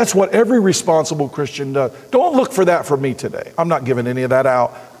 Oh, that's what every responsible Christian does. Don't look for that from me today. I'm not giving any of that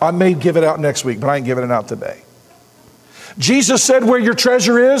out. I may give it out next week, but I ain't giving it out today. Jesus said, where your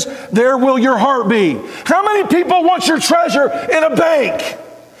treasure is, there will your heart be. How many people want your treasure in a bank?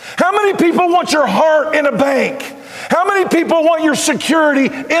 How many people want your heart in a bank? How many people want your security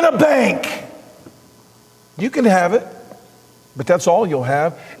in a bank? You can have it, but that's all you'll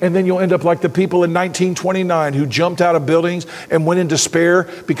have. And then you'll end up like the people in 1929 who jumped out of buildings and went in despair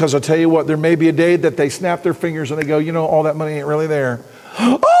because I'll tell you what, there may be a day that they snap their fingers and they go, you know, all that money ain't really there.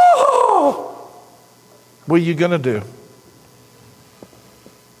 Oh! What are you going to do?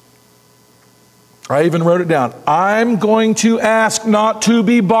 I even wrote it down. I'm going to ask not to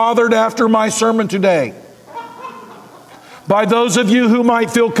be bothered after my sermon today by those of you who might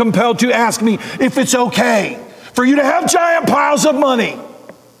feel compelled to ask me if it's okay for you to have giant piles of money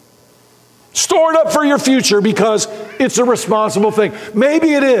stored up for your future because it's a responsible thing.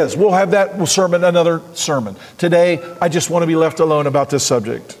 Maybe it is. We'll have that sermon, another sermon. Today, I just want to be left alone about this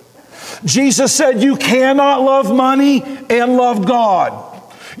subject. Jesus said you cannot love money and love God.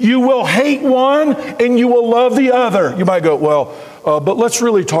 You will hate one and you will love the other. You might go, well, but let's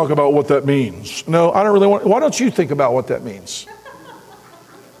really talk about what that means. No, I don't really want. Why don't you think about what that means?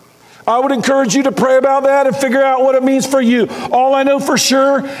 I would encourage you to pray about that and figure out what it means for you. All I know for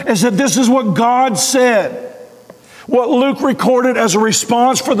sure is that this is what God said. What Luke recorded as a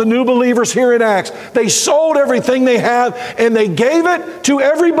response for the new believers here in Acts. They sold everything they had and they gave it to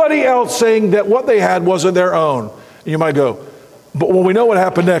everybody else, saying that what they had wasn't their own. You might go, but well, we know what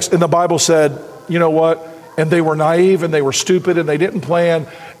happened next. And the Bible said, you know what? And they were naive and they were stupid and they didn't plan.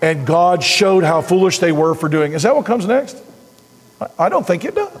 And God showed how foolish they were for doing. Is that what comes next? I don't think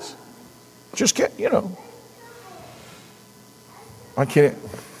it does. Just can't, you know. I can't.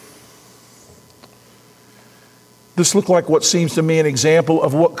 This looked like what seems to me an example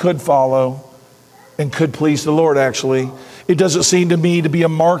of what could follow and could please the Lord, actually. It doesn't seem to me to be a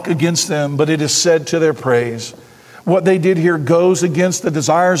mark against them, but it is said to their praise. What they did here goes against the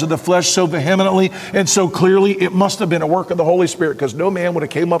desires of the flesh so vehemently and so clearly. It must have been a work of the Holy Spirit, because no man would have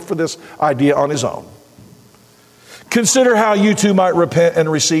came up for this idea on his own. Consider how you too might repent and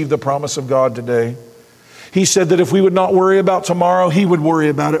receive the promise of God today. He said that if we would not worry about tomorrow, He would worry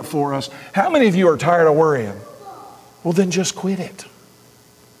about it for us. How many of you are tired of worrying? Well, then just quit it.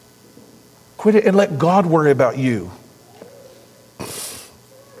 Quit it and let God worry about you.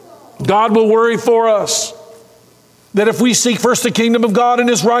 God will worry for us. That if we seek first the kingdom of God and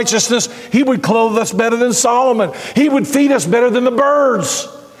His righteousness, He would clothe us better than Solomon. He would feed us better than the birds.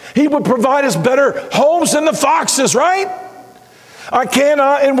 He would provide us better homes than the foxes, right? I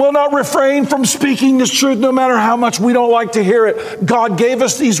cannot and will not refrain from speaking this truth no matter how much we don't like to hear it. God gave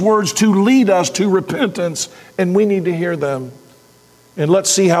us these words to lead us to repentance, and we need to hear them. And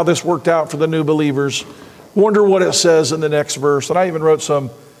let's see how this worked out for the new believers. Wonder what it says in the next verse. And I even wrote some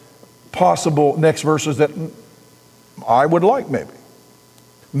possible next verses that I would like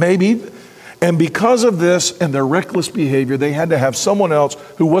maybe. And because of this and their reckless behavior, they had to have someone else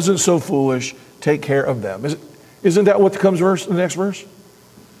who wasn't so foolish take care of them. Isn't that what comes in the next verse?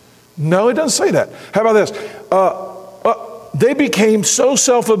 No, it doesn't say that. How about this? They became so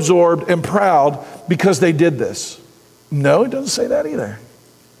self-absorbed and proud because they did this. No, it doesn't say that either.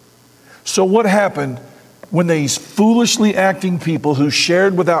 So what happened when these foolishly acting people who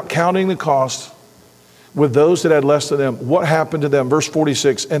shared without counting the cost with those that had less than them, what happened to them? Verse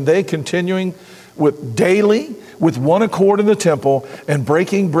 46, and they continuing daily with one accord in the temple and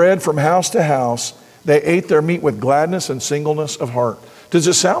breaking bread from house to house, they ate their meat with gladness and singleness of heart. Does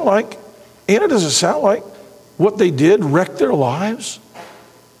it sound like what they did wrecked their lives?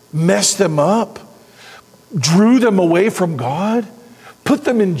 Messed them up? Drew them away from God? Put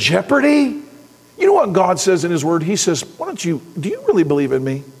them in jeopardy? You know what God says in His Word? He says, do you really believe in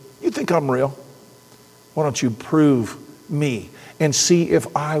me? You think I'm real? Why don't you prove me and see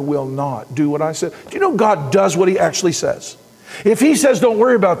if I will not do what I said? Do you know God does what He actually says? If He says don't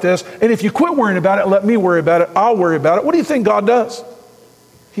worry about this, and if you quit worrying about it, let me worry about it, I'll worry about it, what do you think God does?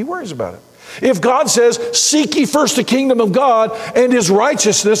 He worries about it. If God says, seek ye first the kingdom of God and His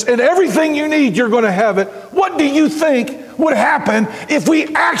righteousness, and everything you need, you're going to have it, what do you think would happen if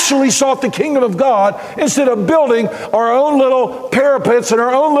we actually sought the kingdom of God instead of building our own little parapets and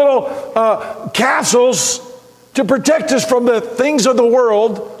our own little castles to protect us from the things of the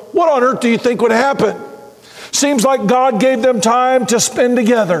world? What on earth do you think would happen? Seems like God gave them time to spend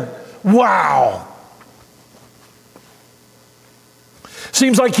together. Wow.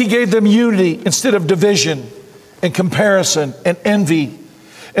 Seems like He gave them unity instead of division and comparison and envy.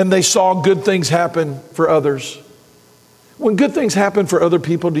 And they saw good things happen for others. When good things happen for other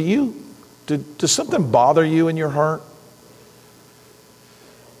people, does something bother you in your heart?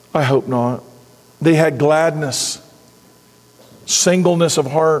 I hope not. They had gladness, singleness of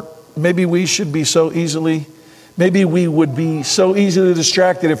heart. Maybe we would be so easily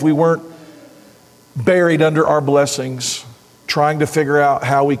distracted if we weren't buried under our blessings, trying to figure out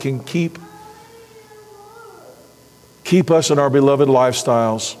how we can keep us in our beloved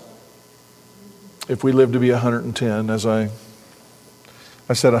lifestyles if we live to be 110, as I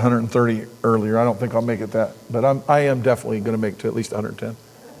said 130 earlier. I don't think I'll make it that, but I am definitely going to make it to at least 110.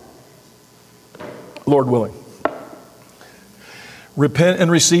 Lord willing. Repent and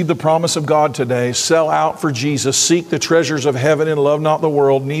receive the promise of God today. Sell out for Jesus. Seek the treasures of heaven and love not the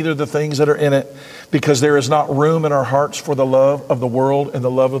world, neither the things that are in it, because there is not room in our hearts for the love of the world and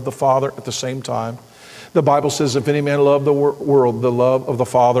the love of the Father at the same time. The Bible says, if any man love the world, the love of the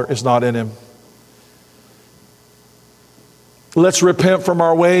Father is not in him. Let's repent from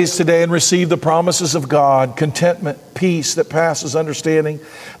our ways today and receive the promises of God, contentment, peace that passes understanding.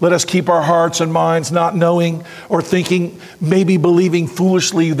 Let us keep our hearts and minds not knowing or thinking, maybe believing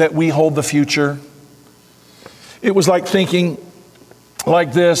foolishly that we hold the future. It was like thinking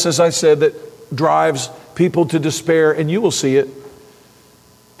like this, as I said, that drives people to despair, and you will see it.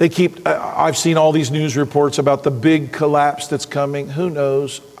 I've seen all these news reports about the big collapse that's coming. Who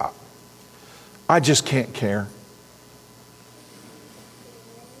knows? I just can't care.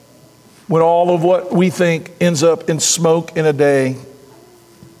 When all of what we think ends up in smoke in a day,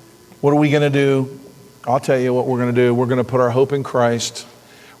 what are we going to do? I'll tell you what we're going to do. We're going to put our hope in Christ.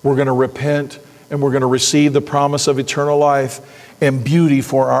 We're going to repent, and we're going to receive the promise of eternal life and beauty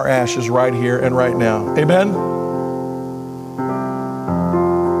for our ashes right here and right now. Amen?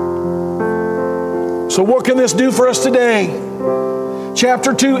 So what can this do for us today?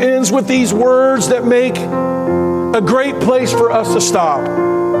 Chapter 2 ends with these words that make a great place for us to stop.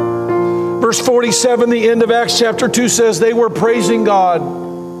 Verse Verse 47, the end of Acts chapter 2 says they were praising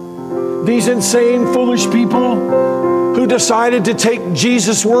God. These insane, foolish people who decided to take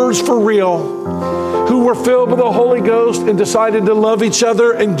Jesus' words for real, who were filled with the Holy Ghost and decided to love each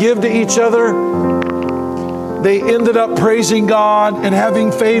other and give to each other, they ended up praising God and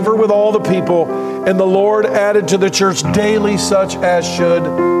having favor with all the people. And the Lord added to the church daily such as should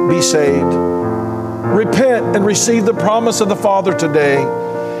be saved. Repent and receive the promise of the Father today,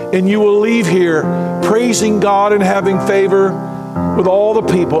 and you will leave here praising God and having favor with all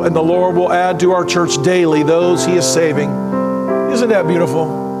the people, and the Lord will add to our church daily those He is saving. Isn't that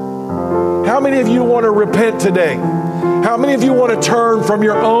beautiful? How many of you want to repent today? How many of you want to turn from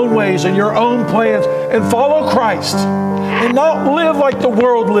your own ways and your own plans and follow Christ and not live like the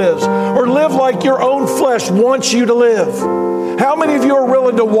world lives or live like your own flesh wants you to live? How many of you are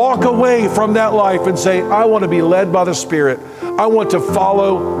willing to walk away from that life and say, I want to be led by the Spirit. I want to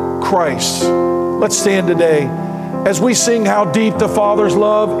follow Christ. Let's stand today as we sing how deep the Father's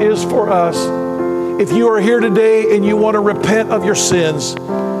love is for us. If you are here today and you want to repent of your sins,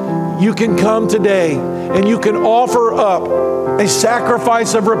 you can come today and you can offer up a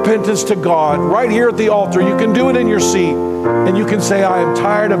sacrifice of repentance to God right here at the altar. You can do it in your seat and you can say, I am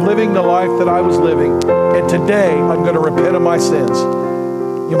tired of living the life that I was living, and today I'm going to repent of my sins.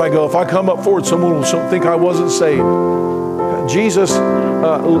 You might go, if I come up forward, someone will think I wasn't saved. Jesus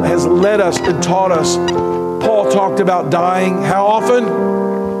has led us and taught us. Paul talked about dying how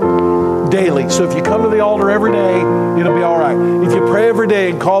often? Daily. So if you come to the altar every day, it'll be all right. If you pray every day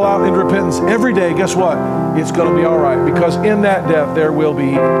and call out in repentance every day, guess what? It's going to be all right, because in that death there will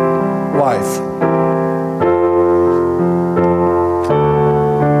be life.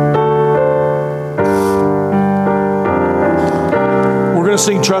 We're going to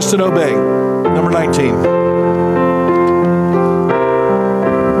sing Trust and Obey, number 19.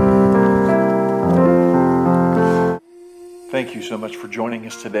 Thank you so much for joining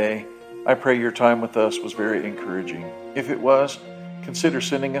us today. I pray your time with us was very encouraging. If it was, consider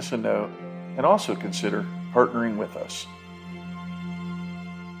sending us a note and also consider partnering with us.